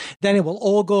months, then it will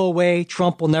all go away.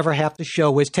 Trump will never have to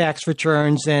show his tax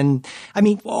returns. And I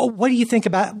mean, what do you think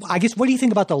about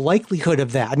the likelihood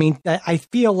of that? I mean, I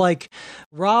feel like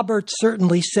Roberts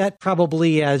certainly set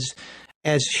probably as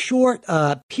short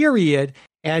a period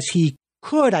as he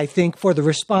could, I think, for the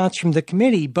response from the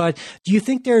committee. But do you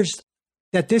think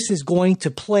that this is going to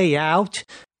play out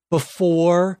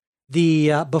before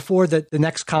the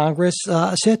next Congress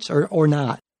sits or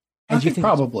not? I think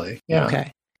probably. Yeah.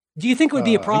 Okay. Do you think it would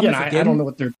be a problem? Again, I don't know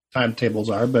what their timetables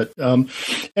are, but and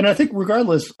I think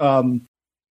regardless,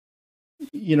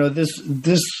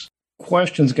 this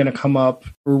question is going to come up,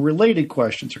 or related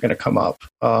questions are going to come up,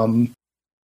 and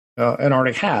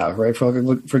already have, right?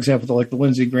 For example, like the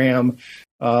Lindsey Graham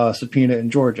subpoena in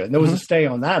Georgia, and there was a stay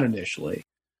on that initially.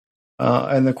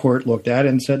 And the court looked at it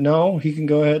and said, no, he can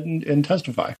go ahead and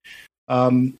testify.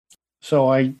 So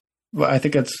I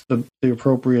think that's the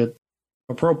appropriate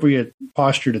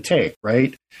posture to take,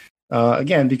 right?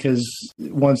 Again, because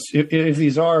if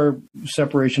these are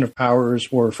separation of powers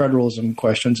or federalism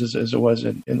questions, as it was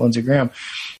in Lindsey Graham,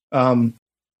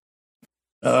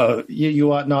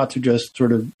 you ought not to just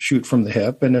sort of shoot from the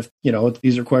hip. And if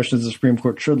these are questions the Supreme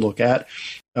Court should look at,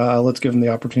 let's give them the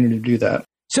opportunity to do that.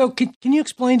 So can you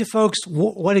explain to folks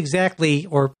what exactly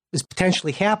or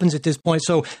potentially happens at this point?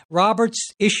 So Roberts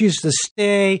issues the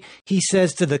stay. He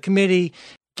says to the committee,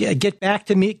 get back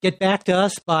to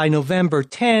us by November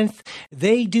 10th.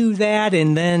 They do that.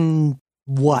 And then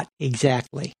what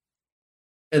exactly?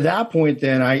 at that point,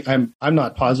 then I'm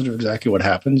not positive exactly what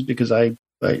happens because I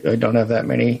don't have that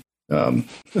many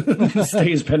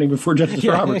stays pending before Justice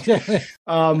Roberts. Exactly.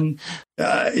 I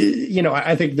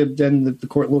think that then the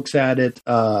court looks at it.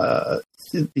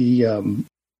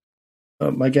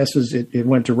 My guess is it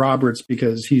went to Roberts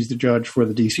because he's the judge for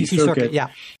the D.C. Circuit. Yeah.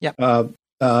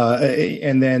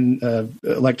 And then,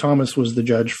 like Thomas was the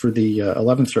judge for the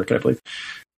 11th Circuit, I believe.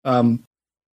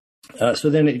 So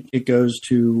then it goes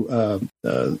to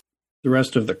the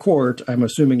rest of the court. I'm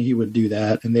assuming he would do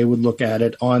that, and they would look at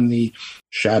it on the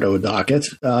shadow docket,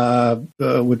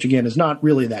 which again is not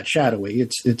really that shadowy.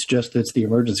 It's the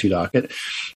emergency docket,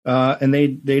 and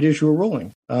they'd issue a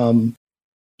ruling.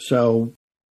 So,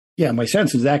 yeah, my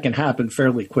sense is that can happen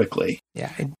fairly quickly.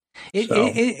 Yeah,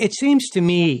 it seems to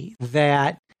me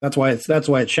that. That's why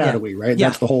it's shadowy, right? Yeah.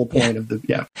 That's the whole point of the,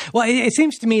 yeah. Well, it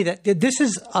seems to me that this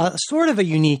is sort of a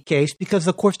unique case because,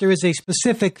 of course, there is a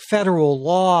specific federal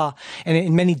law, and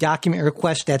in many document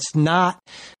requests, that's not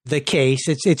the case.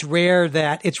 It's rare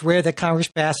that Congress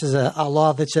passes a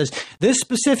law that says this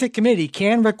specific committee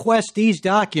can request these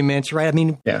documents, right? I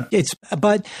mean, yeah.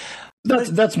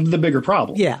 That's the bigger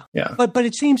problem. Yeah. But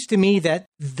it seems to me that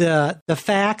the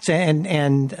facts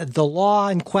and the law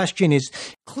in question is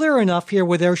clear enough here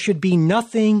where there should be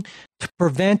nothing to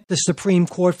prevent the Supreme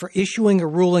Court for issuing a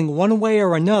ruling one way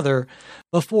or another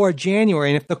before January.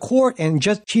 And if the court and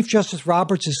Chief Justice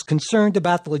Roberts is concerned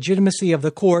about the legitimacy of the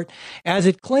court as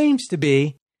it claims to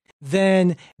be,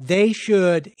 then they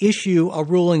should issue a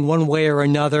ruling one way or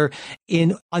another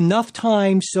in enough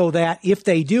time so that if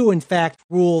they do, in fact,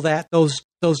 rule that those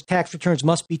tax returns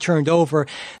must be turned over,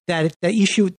 that if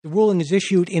the ruling is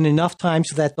issued in enough time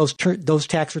so that those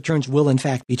tax returns will, in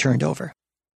fact, be turned over.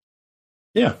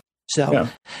 Yeah. So, yeah.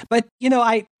 But,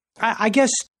 I guess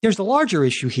there's a larger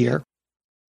issue here.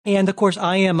 And, of course,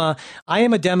 I am a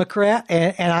Democrat,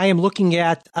 and I am looking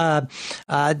at a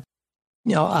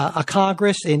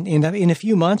Congress in a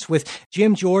few months with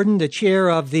Jim Jordan, the chair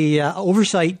of the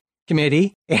Oversight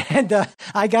Committee. And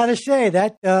I got to say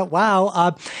that,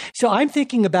 wow. So I'm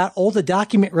thinking about all the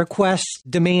document requests,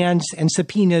 demands, and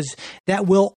subpoenas that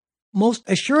will most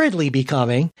assuredly be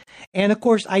coming. And, of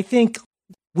course, I think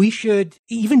we should,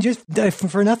 even just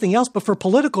for nothing else, but for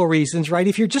political reasons, right?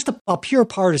 If you're just a pure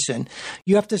partisan,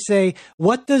 you have to say,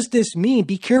 what does this mean?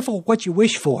 Be careful what you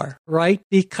wish for, right?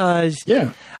 Because,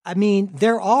 I mean,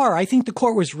 I think the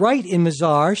court was right in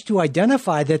Mazars to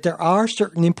identify that there are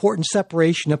certain important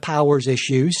separation of powers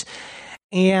issues.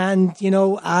 And,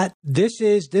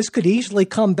 this could easily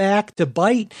come back to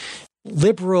bite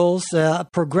liberals,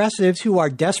 progressives who are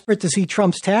desperate to see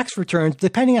Trump's tax returns,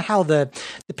 depending on how an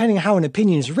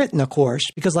opinion is written, of course,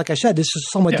 because like I said, this is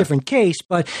a somewhat different case.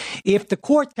 But if the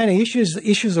court kind of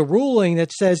issues a ruling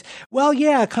that says, well,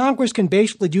 yeah, Congress can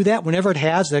basically do that whenever it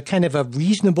has a kind of a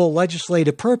reasonable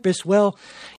legislative purpose, well,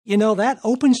 that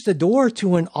opens the door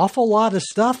to an awful lot of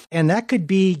stuff. And that could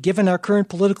be, given our current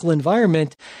political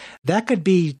environment, that could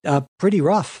be pretty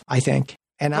rough, I think.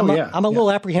 And I'm a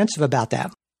little apprehensive about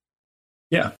that.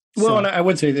 Yeah. Well, and I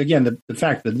would say, again, the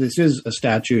fact that this is a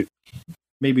statute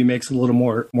maybe makes it a little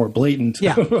more blatant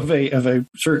of a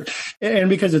certain, and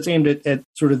because it's aimed at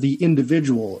sort of the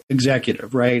individual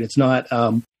executive, right? It's not,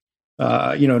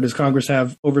 does Congress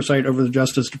have oversight over the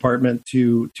Justice Department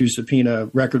to subpoena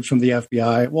records from the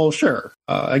FBI? Well, sure.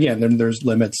 Again, then there's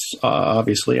limits,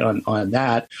 obviously, on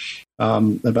that,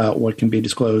 about what can be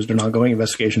disclosed in ongoing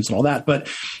investigations and all that. But,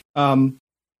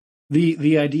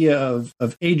 the idea of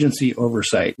agency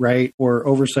oversight, right, or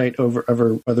oversight over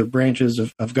other branches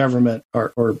of government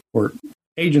or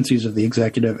agencies of the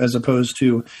executive, as opposed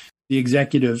to the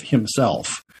executive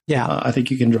himself. Yeah, I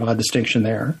think you can draw a distinction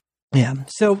there. Yeah.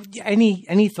 So,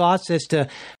 any thoughts as to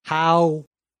how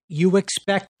you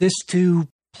expect this to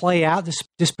play out?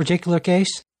 This particular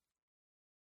case?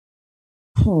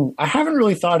 I haven't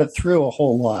really thought it through a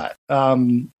whole lot.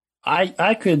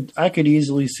 I could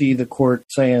easily see the court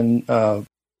saying that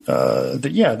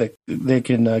they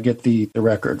can get the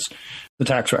records, the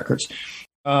tax records,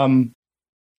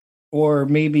 or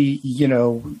maybe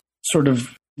sort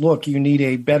of look, you need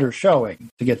a better showing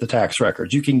to get the tax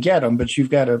records. You can get them, but you've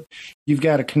got to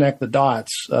connect the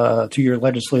dots to your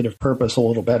legislative purpose a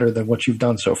little better than what you've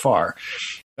done so far,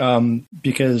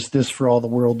 because this, for all the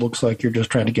world, looks like you're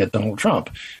just trying to get Donald Trump,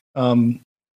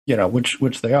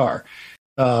 which they are.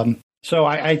 So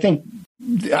I think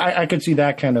I could see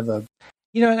that kind of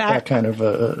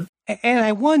and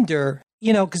I wonder,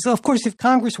 because of course, if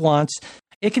Congress wants,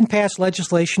 it can pass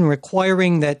legislation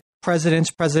requiring that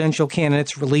presidential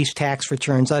candidates release tax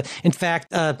returns. In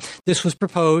fact, this was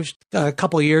proposed a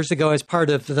couple of years ago as part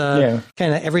of the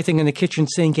kind of everything in the kitchen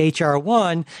sink HR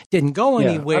 1. Didn't go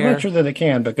anywhere. I'm not sure that it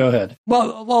can, but go ahead.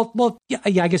 Well. Yeah.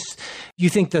 I guess you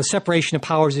think the separation of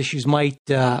powers issues might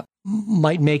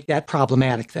make that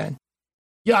problematic then.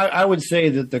 Yeah, I would say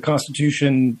that the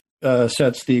Constitution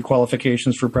sets the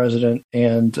qualifications for president,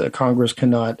 and Congress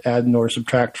cannot add nor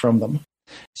subtract from them.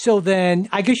 So then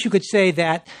I guess you could say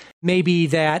that maybe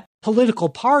that political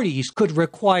parties could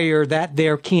require that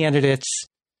their candidates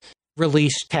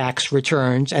release tax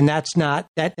returns, and that's not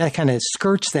that kind of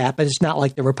skirts that, but it's not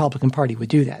like the Republican Party would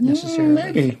do that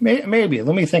necessarily. Maybe.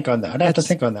 Let me think on that. I have to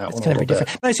think on that one a little bit.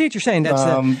 But I see what you're saying. That's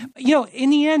in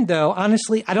the end, though,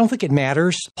 honestly, I don't think it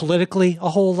matters politically a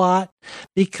whole lot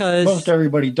because most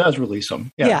everybody does release them.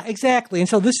 Yeah, exactly. And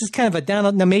so this is kind of a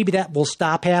Donald. Now maybe that will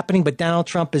stop happening, but Donald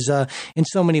Trump is in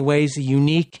so many ways a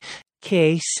unique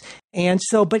case. And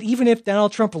so, but even if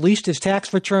Donald Trump released his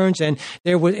tax returns and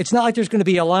it's not like there's going to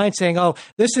be a line saying, "Oh,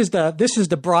 this is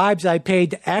the bribes I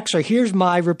paid to X," or "Here's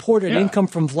my reported income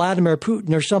from Vladimir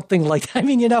Putin," or something like that. I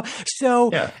mean,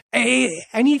 so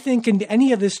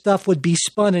any of this stuff would be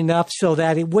spun enough so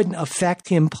that it wouldn't affect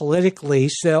him politically.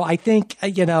 So I think, I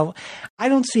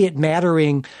don't see it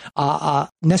mattering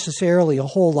necessarily a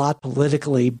whole lot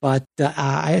politically, but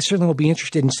I certainly will be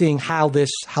interested in seeing how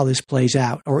this plays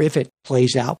out, or if it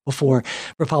plays out before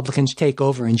Republicans take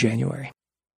over in January.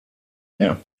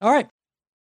 Yeah. All right.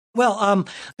 Well,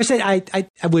 I said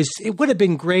it would have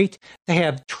been great to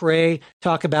have Trey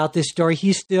talk about this story.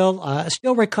 He's still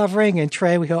recovering, and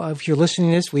Trey, if you're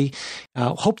listening to this, we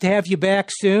hope to have you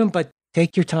back soon. But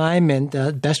take your time,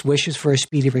 and best wishes for a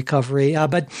speedy recovery.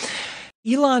 But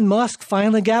Elon Musk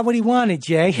finally got what he wanted,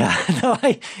 Jay.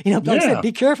 Like I said,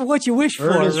 be careful what you wish for,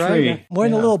 right? Free. More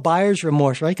than a little buyer's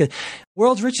remorse, right? Because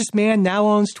world's richest man now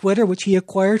owns Twitter, which he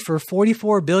acquired for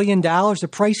 $44 billion. The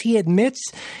price he admits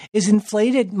is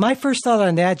inflated. My first thought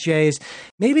on that, Jay, is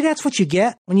maybe that's what you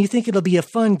get when you think it'll be a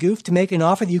fun goof to make an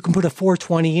offer that you can put a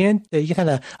 420 in. You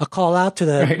kind of a call out to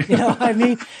the, right. I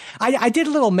mean, I did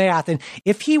a little math, and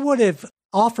if he would have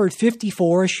offered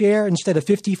 54 a share instead of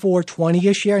 54.20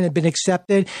 a share and had been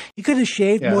accepted, you could have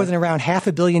shaved more than around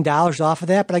 $500 million off of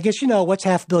that. But I guess what's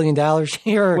 $500 million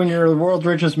here when you're the world's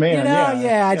richest man.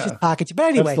 Just pocket you. But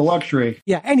anyway, that's the luxury.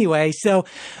 Yeah. Anyway, so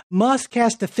Musk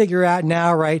has to figure out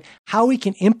now, right, how he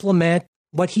can implement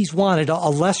what he's wanted, a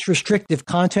less restrictive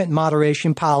content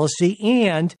moderation policy,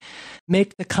 and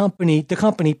make the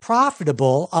company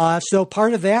profitable. So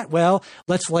part of that,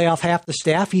 let's lay off half the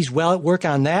staff. He's well at work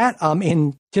on that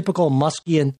in typical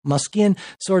Muskian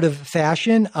sort of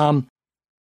fashion.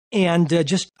 And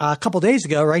just a couple of days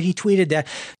ago, right, he tweeted that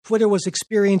Twitter was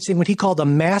experiencing what he called a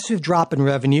massive drop in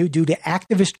revenue due to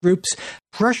activist groups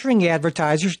pressuring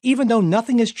advertisers, even though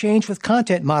nothing has changed with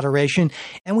content moderation.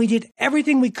 And we did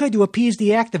everything we could to appease the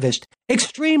activists.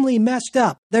 Extremely messed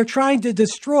up. They're trying to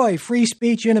destroy free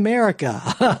speech in America.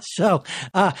 Now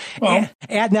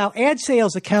ad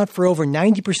sales account for over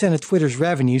 90% of Twitter's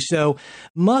revenue. So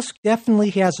Musk definitely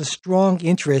has a strong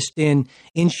interest in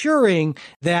ensuring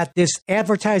that this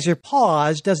advertiser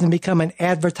pause doesn't become an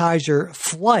advertiser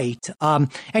flight. And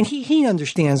he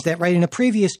understands that, right? In a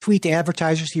previous tweet to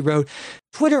advertisers, he wrote,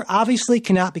 Twitter obviously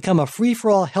cannot become a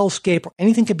free-for-all hellscape where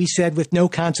anything can be said with no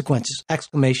consequences, !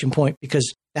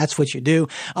 Because that's what you do.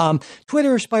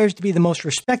 Twitter aspires to be the most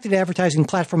respected advertising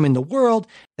platform in the world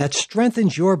that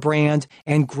strengthens your brand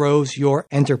and grows your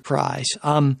enterprise.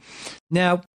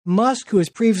 Now, Musk, who has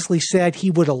previously said he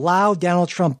would allow Donald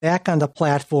Trump back on the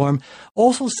platform,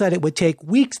 also said it would take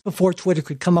weeks before Twitter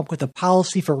could come up with a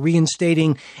policy for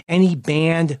reinstating any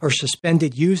banned or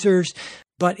suspended users.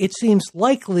 But it seems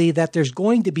likely that there's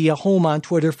going to be a home on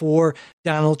Twitter for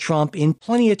Donald Trump in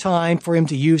plenty of time for him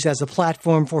to use as a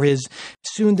platform for his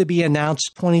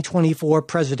soon-to-be-announced 2024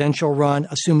 presidential run,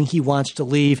 assuming he wants to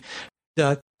leave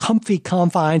the comfy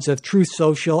confines of Truth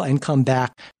Social and come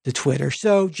back to Twitter.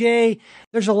 So, Jay,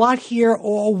 there's a lot here.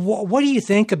 What do you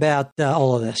think about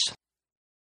all of this?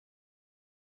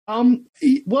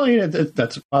 Well,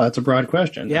 that's a broad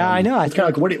question. Yeah, I know. It's kind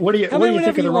of like, what do you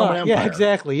think of the Roman Empire? Yeah,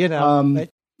 exactly.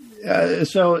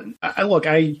 So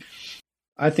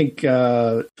I think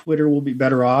Twitter will be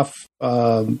better off,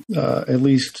 at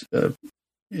least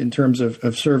in terms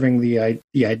of serving the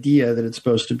idea that it's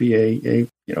supposed to be a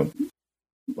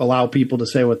allow people to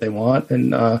say what they want,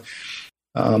 and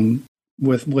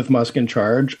with Musk in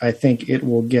charge, I think it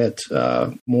will get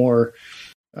more.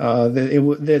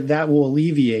 That will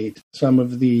alleviate some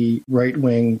of the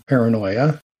right-wing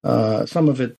paranoia. Some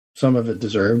of it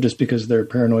deserved, just because they're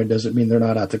paranoid doesn't mean they're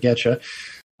not out to get you.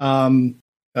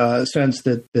 sense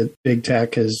that big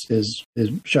tech is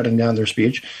shutting down their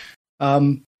speech.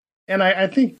 And I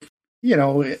think,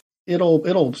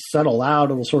 it'll settle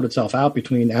out. It'll sort itself out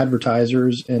between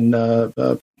advertisers and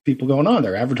people going on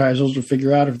there. Advertisers will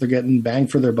figure out if they're getting bang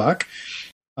for their buck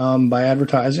by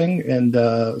advertising, and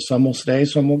some will stay,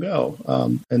 some will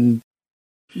go. And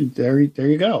there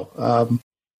you go.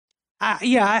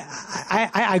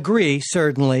 I agree,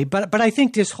 certainly. But I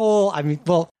think this whole,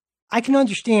 I can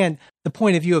understand the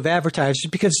point of view of advertisers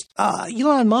because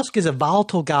Elon Musk is a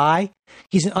volatile guy.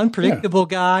 He's an unpredictable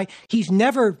guy. He's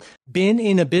never been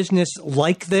in a business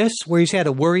like this where he's had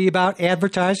to worry about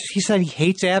advertisers. He said he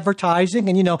hates advertising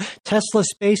and, Tesla,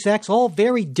 SpaceX, all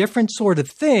very different sort of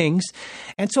things.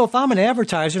 And so if I'm an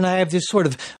advertiser and I have this sort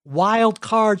of wild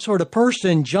card sort of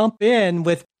person jump in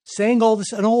with saying all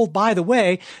this, and by the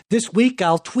way, this week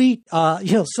I'll tweet,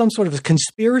 some sort of a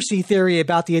conspiracy theory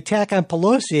about the attack on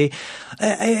Pelosi.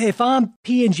 If I'm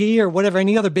P&G or whatever,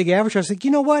 any other big advertiser, like,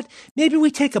 you know what? Maybe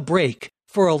we take a break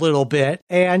for a little bit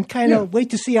and kind of wait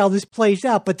to see how this plays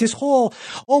out. But this whole,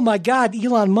 oh my God,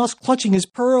 Elon Musk clutching his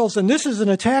pearls, and this is an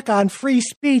attack on free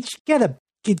speech.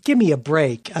 Give me a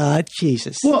break,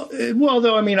 Jesus. Well,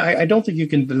 though, I don't think you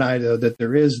can deny though that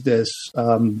there is this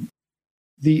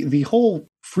the whole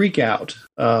freak out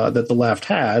that the left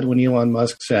had when Elon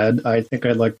Musk said, I think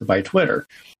I'd like to buy Twitter,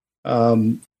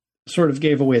 sort of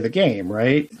gave away the game,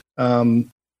 right?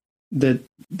 That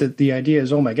the idea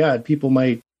is, oh my God, people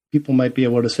might be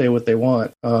able to say what they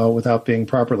want without being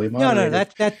properly moderated. No,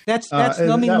 that's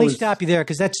let me stop you there,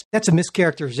 because that's a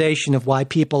mischaracterization of why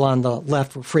people on the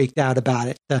left were freaked out about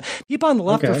it. People on the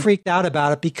left were freaked out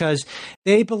about it because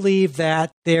they believe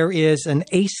that there is an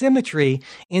asymmetry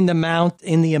in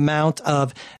the amount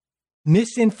of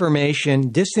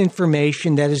misinformation,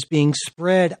 disinformation that is being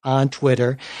spread on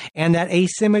Twitter, and that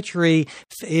asymmetry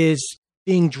is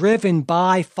being driven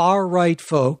by far-right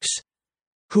folks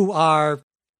who are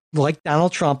like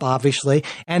Donald Trump, obviously,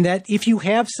 and that if you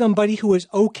have somebody who is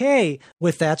okay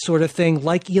with that sort of thing,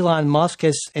 like Elon Musk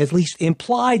has at least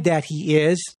implied that he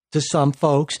is to some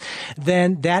folks,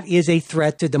 then that is a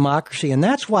threat to democracy. And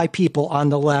that's why people on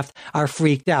the left are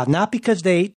freaked out, not because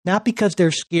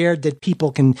they're scared that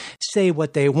people can say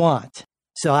what they want.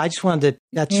 So I just wanted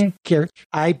to,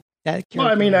 I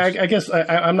guess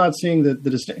I'm not seeing the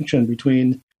distinction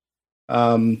between,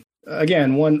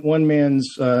 again, one man's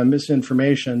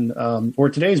misinformation, or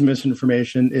today's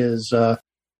misinformation is,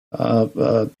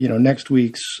 next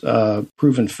week's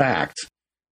proven fact.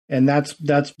 And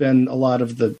that's been a lot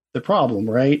of the problem,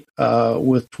 right?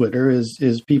 With Twitter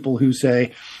is people who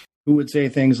would say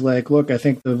things like, look, I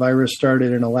think the virus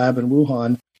started in a lab in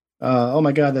Wuhan. Oh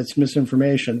my God, that's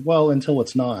misinformation. Well, until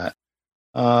it's not.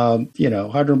 Hunter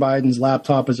Biden's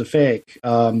laptop is a fake.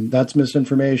 That's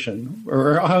misinformation.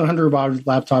 Or Hunter Biden's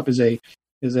laptop is a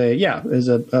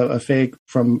fake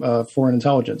from foreign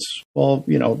intelligence. Well,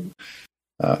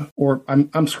 or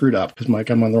I'm screwed up because Mike,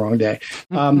 I'm on the wrong day.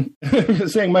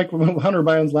 Saying Hunter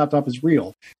Biden's laptop is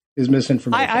real is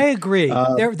misinformation. I agree.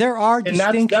 There are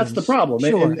distinctions. And that's the problem.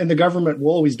 Sure. And the government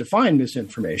will always define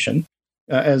misinformation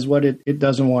as what it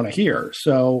doesn't want to hear.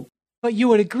 So. But you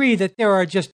would agree that there are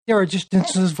just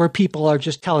instances where people are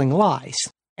just telling lies,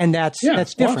 and that's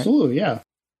different. Well, absolutely, yeah,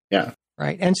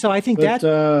 right. And so I think what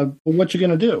you going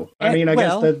to do? I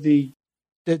guess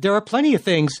that there are plenty of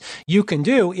things you can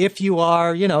do if you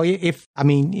are, if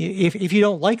you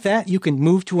don't like that, you can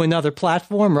move to another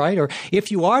platform, right? Or if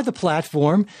you are the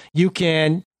platform, you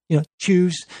can,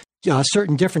 choose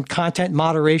certain different content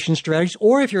moderation strategies.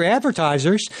 Or if you're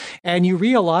advertisers and you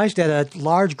realize that a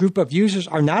large group of users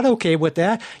are not okay with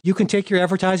that, you can take your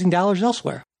advertising dollars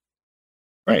elsewhere.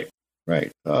 Right.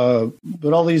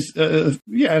 But all these, and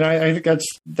I think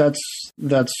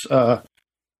that's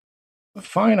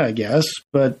fine, I guess.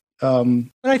 But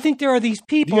I think there are these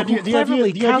people who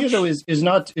cleverly the idea though is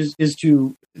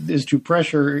to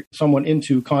pressure someone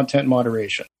into content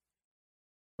moderation,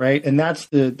 right? And that's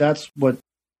what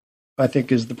I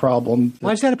think is the problem.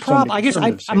 Why is that a problem? I guess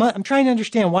I'm trying to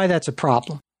understand why that's a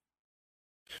problem.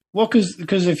 Well,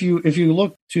 because if you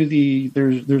look to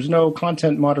there's no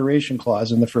content moderation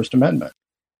clause in the First Amendment.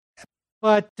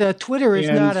 But Twitter is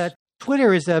a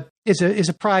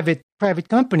private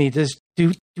company.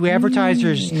 Do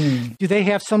advertisers do they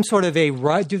have some sort of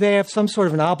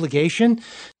an obligation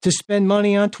to spend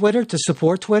money on Twitter, to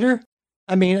support Twitter?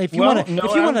 I mean, if you want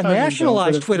to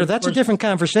nationalize Twitter, that's a different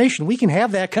conversation. We can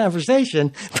have that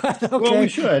conversation. But okay. Well, we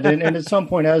should, and at some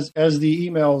point, as the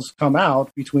emails come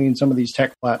out between some of these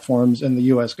tech platforms and the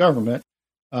U.S. government,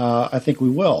 I think we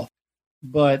will.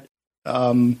 But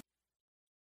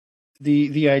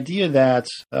the idea that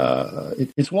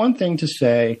it's one thing to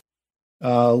say,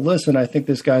 listen, I think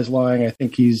this guy's lying. I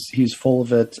think he's full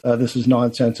of it. This is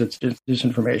nonsense. It's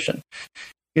disinformation.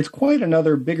 It's quite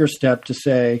another bigger step to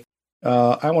say,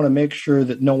 I want to make sure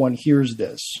that no one hears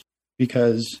this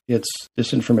because it's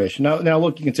disinformation. Now,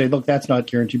 look, you can say, look, that's not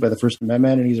guaranteed by the First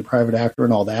Amendment, and he's a private actor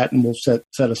and all that, and we'll set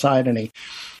aside any,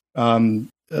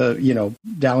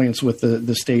 dalliance with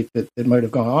the state that might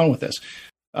have gone on with this.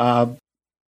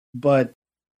 But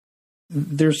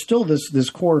there's still this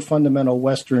core fundamental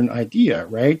Western idea,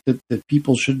 right? That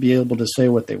people should be able to say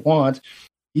what they want,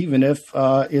 even if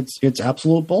it's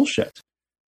absolute bullshit.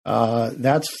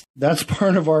 That's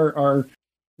part of our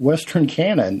Western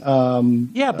canon.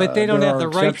 But they don't have the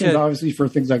right to, obviously, for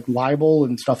things like libel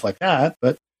and stuff like that.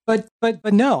 But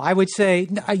no, I would say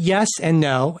yes and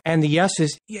no. And the yes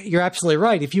is, you're absolutely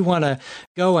right. If you want to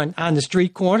go on the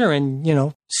street corner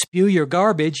and, spew your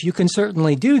garbage, you can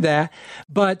certainly do that.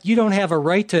 But you don't have a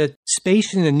right to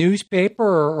space in a newspaper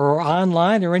or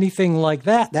online or anything like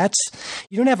that.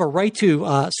 You don't have a right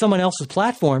to someone else's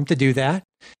platform to do that.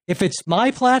 If it's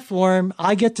my platform,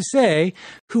 I get to say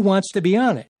who wants to be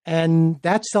on it. And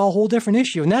that's a whole different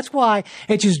issue. And that's why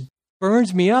it just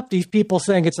burns me up, these people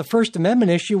saying it's a First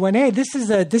Amendment issue when, hey, this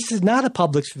is not a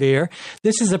public sphere.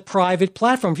 This is a private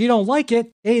platform. If you don't like it,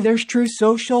 hey, there's Truth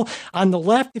Social. On the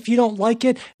left, if you don't like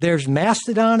it, there's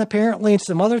Mastodon apparently and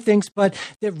some other things. But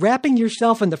wrapping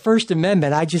yourself in the First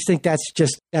Amendment, I just think that's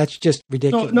just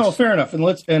ridiculous. No, fair enough.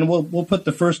 And we'll put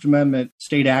the First Amendment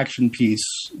state action piece.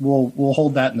 We'll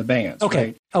hold that in the bands.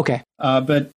 Okay. Right? Okay.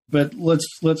 But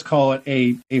let's call it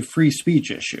a free speech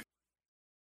issue.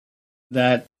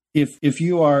 That if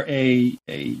you are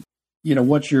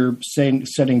what you're saying,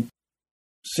 say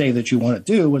that you want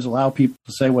to do is allow people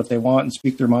to say what they want and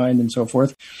speak their mind and so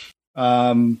forth,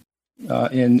 in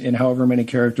however many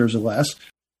characters or less,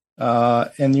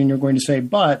 and then you're going to say,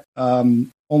 but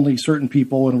only certain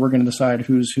people, and we're going to decide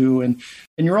who's who, and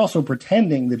you're also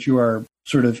pretending that you are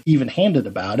sort of even-handed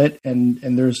about it, and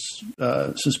there's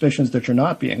suspicions that you're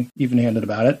not being even-handed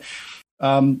about it.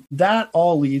 That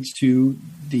all leads to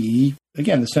the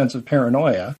sense of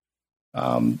paranoia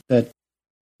that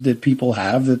people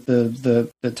have that the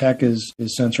tech is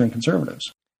censoring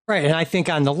conservatives. Right. And I think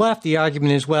on the left, the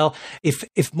argument is, well,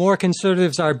 if more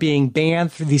conservatives are being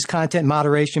banned through these content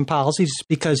moderation policies, it's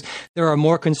because there are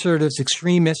more conservatives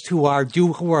extremists who are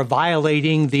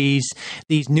violating these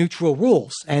neutral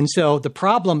rules. And so the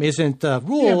problem isn't the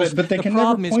rules, but the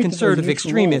problem is conservative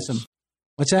extremism. Rules.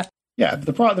 What's that? Yeah,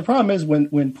 the problem is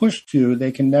when pushed to,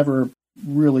 they can never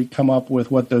really come up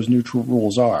with what those neutral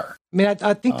rules are. I mean,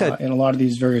 I think that in a lot of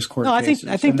these various court cases.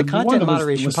 I think the content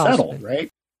moderation was policy settled, right?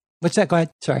 What's that? Go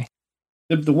ahead. Sorry.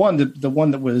 The one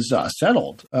that was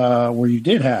settled, where you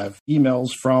did have emails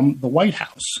from the White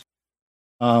House.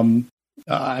 I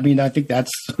mean, I think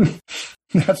that's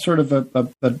that's sort of a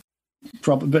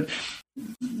problem. But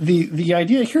the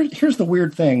idea here's the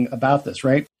weird thing about this,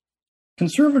 right?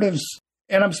 Conservatives.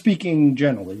 And I'm speaking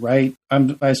generally, right?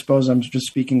 I suppose I'm just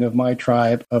speaking of my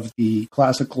tribe, of the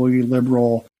classically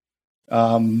liberal,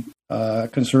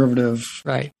 conservative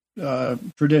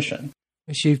tradition.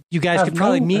 You guys could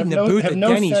probably meet in the booth at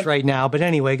Denny's right now, but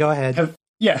anyway, go ahead.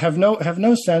 Have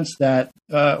no sense that,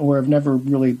 or have never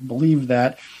really believed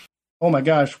that. Oh my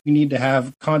gosh, we need to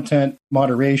have content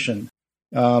moderation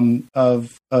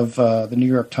of the New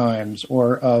York Times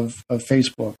or of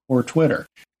Facebook or Twitter.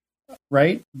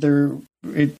 Right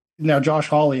now, Josh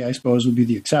Hawley, I suppose, would be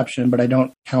the exception, but I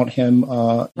don't count him.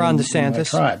 Ron DeSantis, in my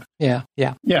tribe. Yeah. But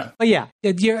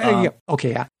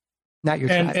okay, yeah, not your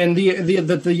tribe. And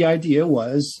the idea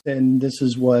was, and this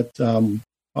is what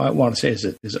I want to say: is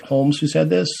it Holmes who said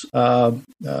this? That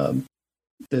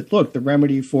look, the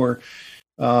remedy for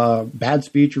bad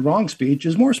speech or wrong speech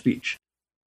is more speech,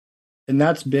 and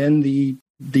that's been the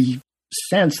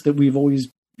sense that we've always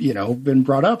been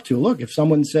brought up to. Look, if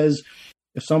someone's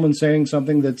saying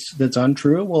something that's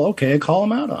untrue, well, okay, call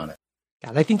them out on it.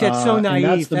 God, I think that's so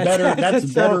naive.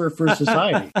 That's better for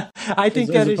society. I think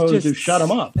that is just to shut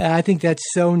them up. I think that's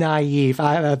so naive.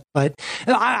 But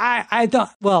I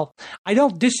don't. Well, I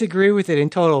don't disagree with it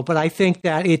in total. But I think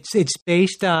that it's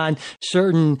based on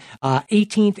certain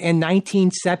 18th and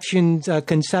 19th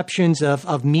conceptions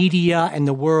of media and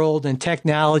the world and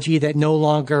technology that no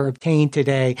longer obtain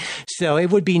today. So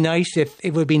it would be nice if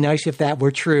that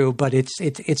were true, but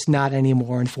it's not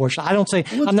anymore. Unfortunately,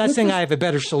 I'm not saying I have a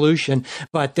better solution.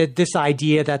 But this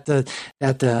idea that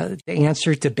the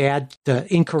answer to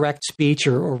incorrect speech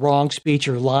or wrong speech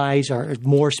or lies or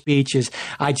more speech is,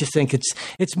 I just think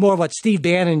it's more what Steve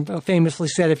Bannon famously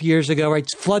said a few years ago, right?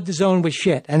 Flood the zone with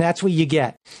shit, and that's what you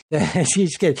get.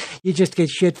 you just get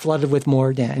shit flooded with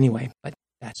more. Anyway, but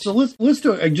that's so. Let's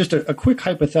do just a quick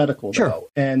hypothetical, sure, though,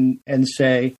 and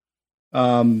say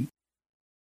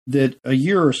that a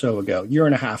year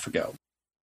and a half ago,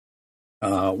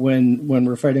 when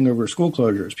we're fighting over school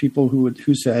closures, people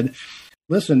who said,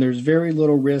 listen, there's very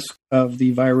little risk of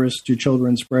the virus to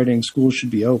children spreading, schools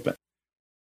should be open.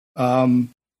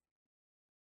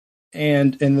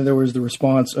 And then there was the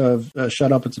response of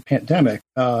shut up, it's a pandemic.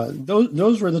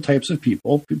 Those were the types of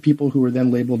people who were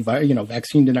then labeled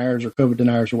vaccine deniers or COVID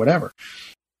deniers or whatever,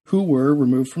 who were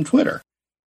removed from Twitter.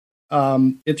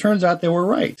 It turns out they were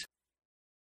right.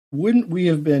 Would we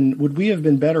have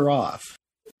been better off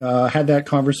had that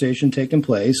conversation taken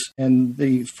place and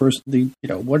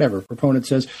whatever proponent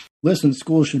says, listen,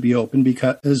 schools should be open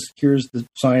because here's the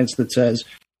science that says,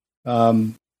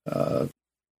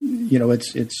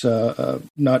 it's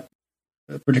not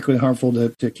particularly harmful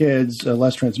to kids,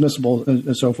 less transmissible,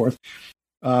 and so forth,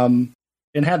 and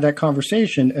had that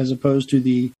conversation as opposed to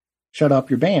the shut up,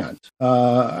 you're banned.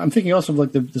 I'm thinking also of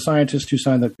like the scientist who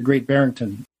signed the Great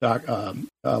Barrington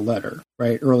letter,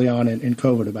 right, early on in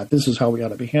COVID about this is how we ought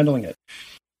to be handling it.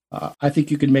 I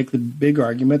think you could make the big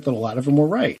argument that a lot of them were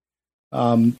right.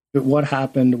 But what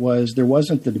happened was there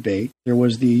wasn't the debate. There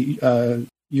was the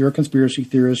you're a conspiracy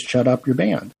theorist, shut up, you're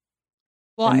banned.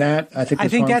 Well, and that I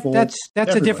think that's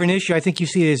a different issue. I think you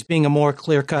see it as being a more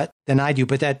clear cut than I do.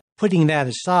 But putting that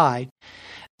aside,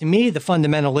 to me, the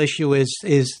fundamental issue is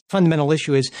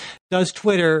does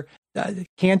Twitter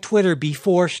can Twitter be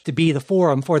forced to be the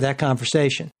forum for that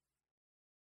conversation?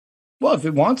 Well,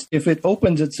 if it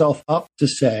opens itself up to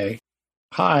say,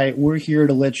 hi, we're here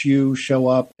to let you show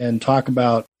up and talk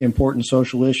about important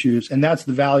social issues, and that's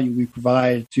the value we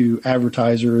provide to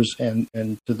advertisers and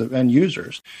to the end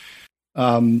users,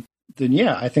 then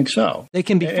yeah, I think so. They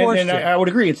can be forced. And I would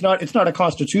agree. It's not a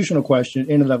constitutional question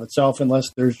in and of itself, unless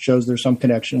there's some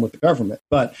connection with the government.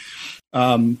 But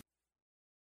I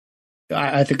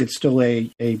think it's still a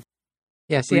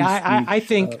yeah. See, I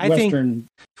think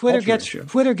Twitter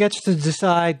gets to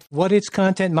decide what its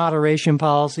content moderation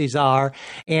policies are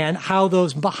and how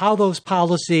those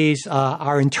policies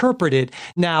are interpreted.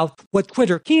 Now, what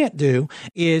Twitter can't do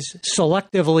is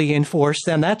selectively enforce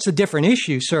them. That's a different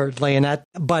issue, certainly.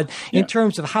 But in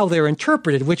terms of how they're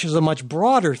interpreted, which is a much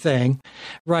broader thing,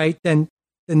 right? Then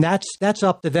that's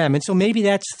up to them. And so maybe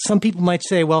some people might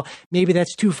say, well, maybe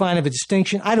that's too fine of a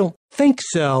distinction. I don't think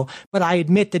so, but I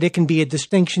admit that it can be a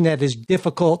distinction that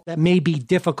may be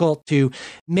difficult to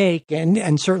make.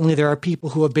 And certainly there are people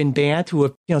who have been banned who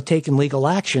have, taken legal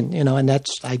action, and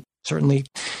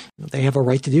they have a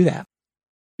right to do that.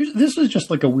 This is just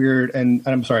like a weird, and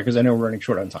I'm sorry, because I know we're running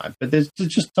short on time, but there's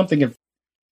just something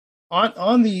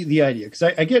on the idea, because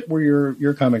I get where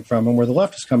you're coming from and where the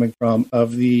left is coming from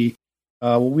of the,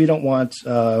 we don't want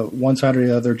one side or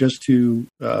the other just to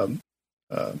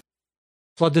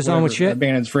flood the zone with shit.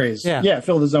 Bannon's phrase,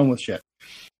 fill the zone with shit.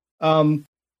 I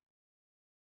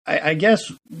guess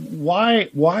why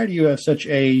do you have such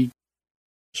a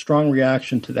strong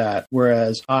reaction to that?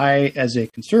 Whereas I, as a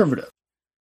conservative,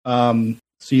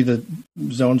 see the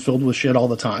zone filled with shit all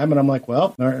the time, and I'm like,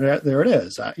 well, there it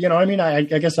is. I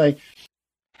guess I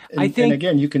think, and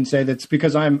again, you can say that's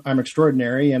because I'm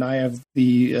extraordinary and I have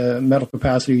the mental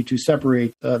capacity to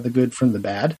separate the good from the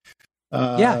bad.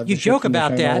 You joke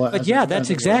about that, but that's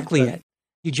exactly it.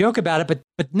 You joke about it,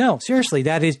 but no, seriously,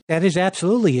 that is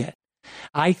absolutely it.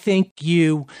 I think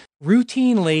you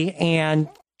routinely and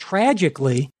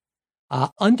tragically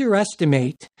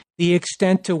underestimate the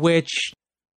extent to which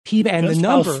people and just the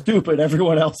number how stupid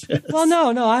everyone else is. Well,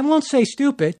 no, I won't say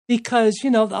stupid because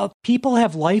people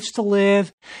have lives to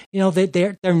live.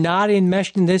 They're not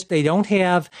enmeshed in this. They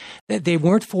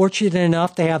weren't fortunate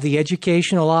enough to have the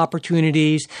educational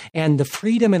opportunities and the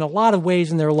freedom in a lot of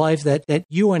ways in their lives that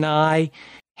you and I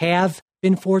have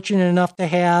been fortunate enough to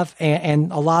have,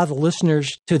 and a lot of the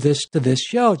listeners to this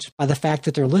show, it's by the fact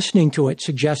that they're listening to it,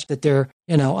 suggests that they're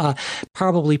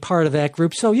probably part of that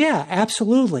group. So yeah,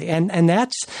 absolutely, and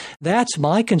that's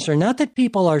my concern. Not that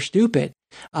people are stupid,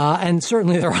 and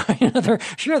certainly there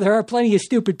are plenty of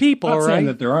stupid people. I'm not right? saying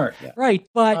that there aren't, right?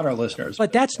 But not our listeners.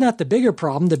 But that's not the bigger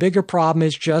problem. The bigger problem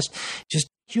is just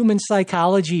human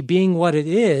psychology being what it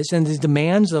is and the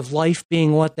demands of life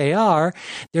being what they are,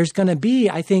 there's going to be,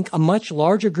 I think, a much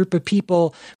larger group of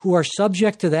people who are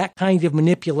subject to that kind of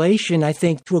manipulation, I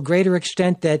think, to a greater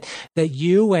extent that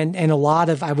you and a lot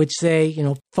of, I would say,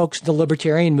 folks in the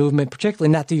libertarian movement,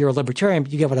 particularly, not that you're a libertarian,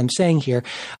 but you get what I'm saying here.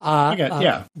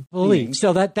 Believe.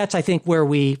 So that's, I think, where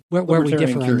we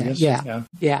differ on that.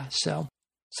 Yeah.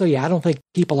 So yeah, I don't think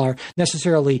people are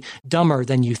necessarily dumber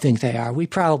than you think they are. We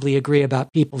probably agree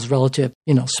about people's relative,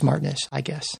 smartness, I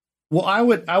guess. Well, I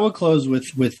would close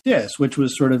with this, which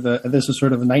was sort of a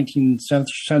 19th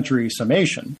century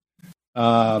summation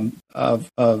of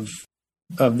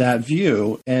that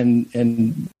view,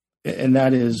 and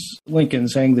that is Lincoln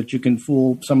saying that you can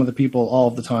fool some of the people all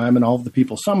of the time and all of the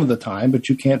people some of the time, but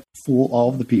you can't fool all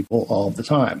of the people all of the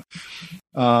time.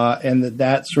 And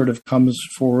that sort of comes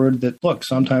forward that, look,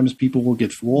 sometimes people will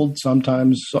get fooled.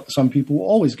 Sometimes some people will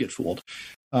always get fooled.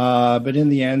 But in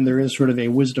the end, there is sort of a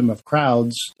wisdom of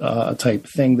crowds type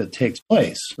thing that takes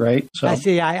place, right? So I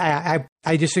see.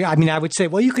 I disagree. I mean, I would say,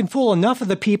 well, you can fool enough of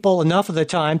the people enough of the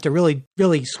time to really,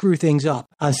 really screw things up.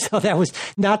 So that was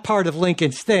not part of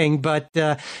Lincoln's thing, but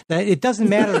that it doesn't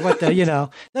matter what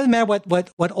doesn't matter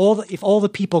what if all the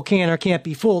people can or can't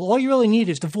be fooled. All you really need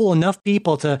is to fool enough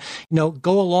people to,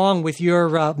 go along with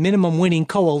your minimum winning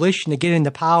coalition to get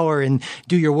into power and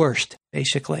do your worst,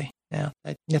 basically. Yeah,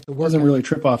 you have to work. Doesn't really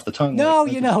trip off the tongue. No,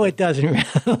 it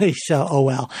doesn't really. So, oh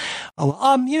well.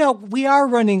 We are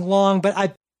running long,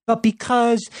 but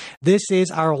because this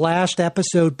is our last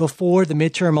episode before the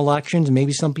midterm elections,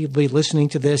 maybe some people will be listening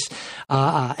to this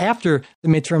after the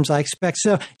midterms, I expect.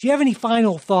 So, do you have any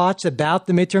final thoughts about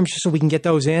the midterms, just so we can get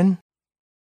those in?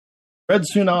 Red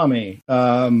tsunami.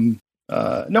 No,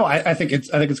 I think it's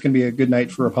going to be a good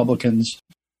night for Republicans.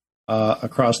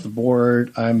 Across the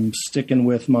board, I'm sticking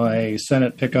with my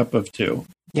Senate pickup of 2.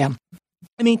 Yeah.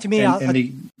 I mean, to me,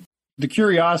 the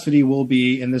curiosity will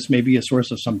be, and this may be a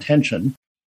source of some tension,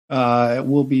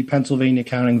 will be Pennsylvania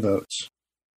counting votes.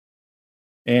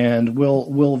 And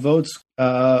will votes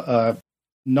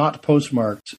not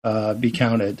postmarked be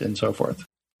counted and so forth?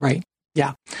 Right.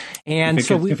 Yeah. And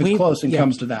if it's close and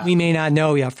comes to that, we may not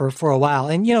know for a while.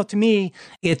 And, to me,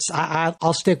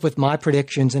 I'll stick with my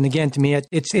predictions. And again, to me,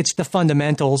 it's the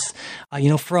fundamentals,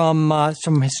 from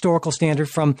some historical standard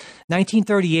from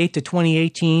 1938 to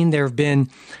 2018, there have been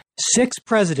 6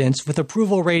 presidents with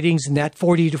approval ratings in that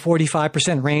 40 to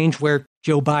 45% range where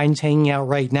Joe Biden's hanging out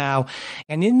right now.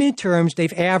 And in midterms,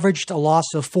 they've averaged a loss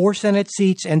of 4 Senate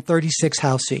seats and 36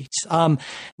 House seats. Now,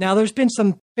 there's been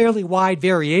some fairly wide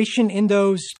variation in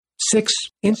those 6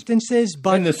 instances,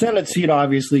 but and the Senate seat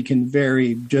obviously can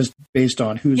vary just based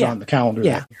on who's on the calendar.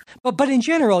 Yeah, but in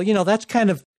general, that's kind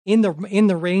of in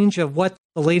the range of what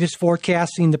the latest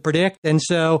forecasts seem to predict. And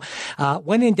so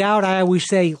when in doubt, I always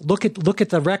say, look at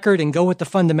the record and go with the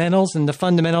fundamentals. And the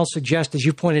fundamentals suggest, as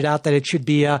you pointed out, that it should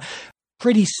be a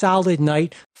pretty solid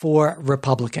night for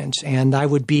Republicans. And I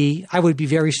would be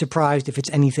very surprised if it's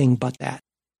anything but that.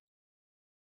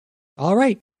 All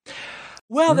right.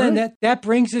 Well, then that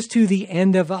brings us to the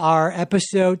end of our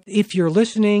episode. If you're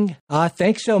listening,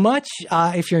 thanks so much.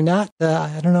 If you're not,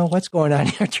 I don't know what's going on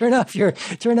here. Turn off your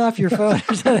phone.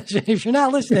 If you're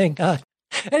not listening,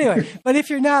 anyway. But if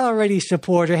you're not already a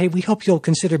supporter, hey, we hope you'll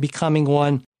consider becoming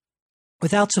one.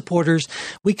 Without supporters,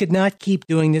 we could not keep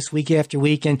doing this week after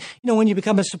week. And, when you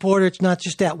become a supporter, it's not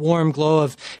just that warm glow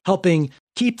of helping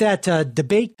keep that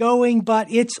debate going,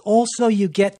 but it's also you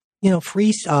get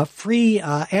free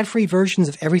ad-free versions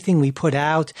of everything we put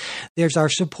out. There's our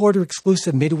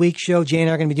supporter-exclusive midweek show. Jay and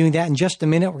I are going to be doing that in just a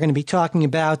minute. We're going to be talking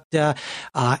about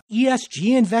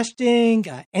ESG investing,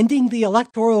 ending the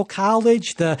Electoral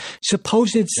College, the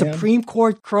supposed Supreme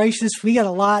Court crisis. We got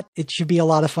a lot. It should be a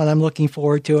lot of fun. I'm looking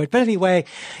forward to it. But anyway,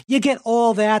 you get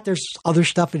all that. There's other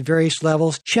stuff at various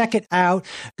levels. Check it out.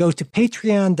 Go to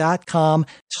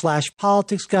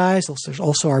patreon.com/politicsguys. There's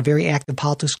also our very active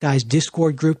Politics Guys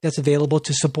Discord group that's available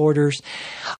to supporters.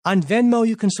 On Venmo,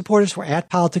 you can support us. We're at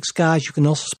Politics Guys. You can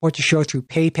also support the show through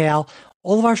PayPal.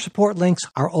 All of our support links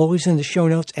are always in the show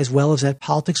notes, as well as at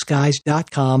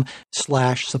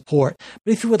politicsguys.com/support.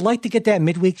 But if you would like to get that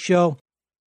midweek show,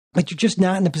 but you're just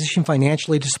not in a position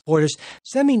financially to support us,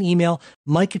 send me an email,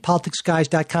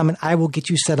 mike@politicsguys.com, and I will get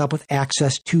you set up with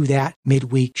access to that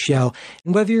midweek show.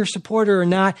 And whether you're a supporter or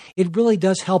not, it really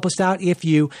does help us out if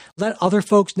you let other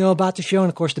folks know about the show. And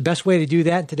of course, the best way to do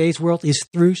that in today's world is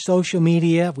through social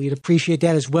media. We'd appreciate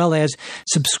that, as well as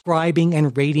subscribing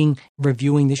and rating,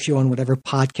 reviewing the show on whatever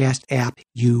podcast app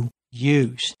you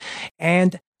use.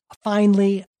 And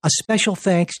finally, a special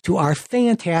thanks to our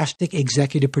fantastic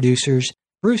executive producers,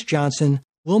 Bruce Johnson,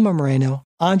 Wilma Moreno,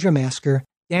 Andra Masker,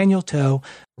 Daniel Toe,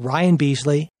 Ryan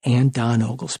Beasley, and Don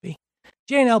Oglesby.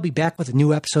 Jay and I will be back with a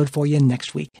new episode for you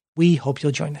next week. We hope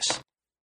you'll join us.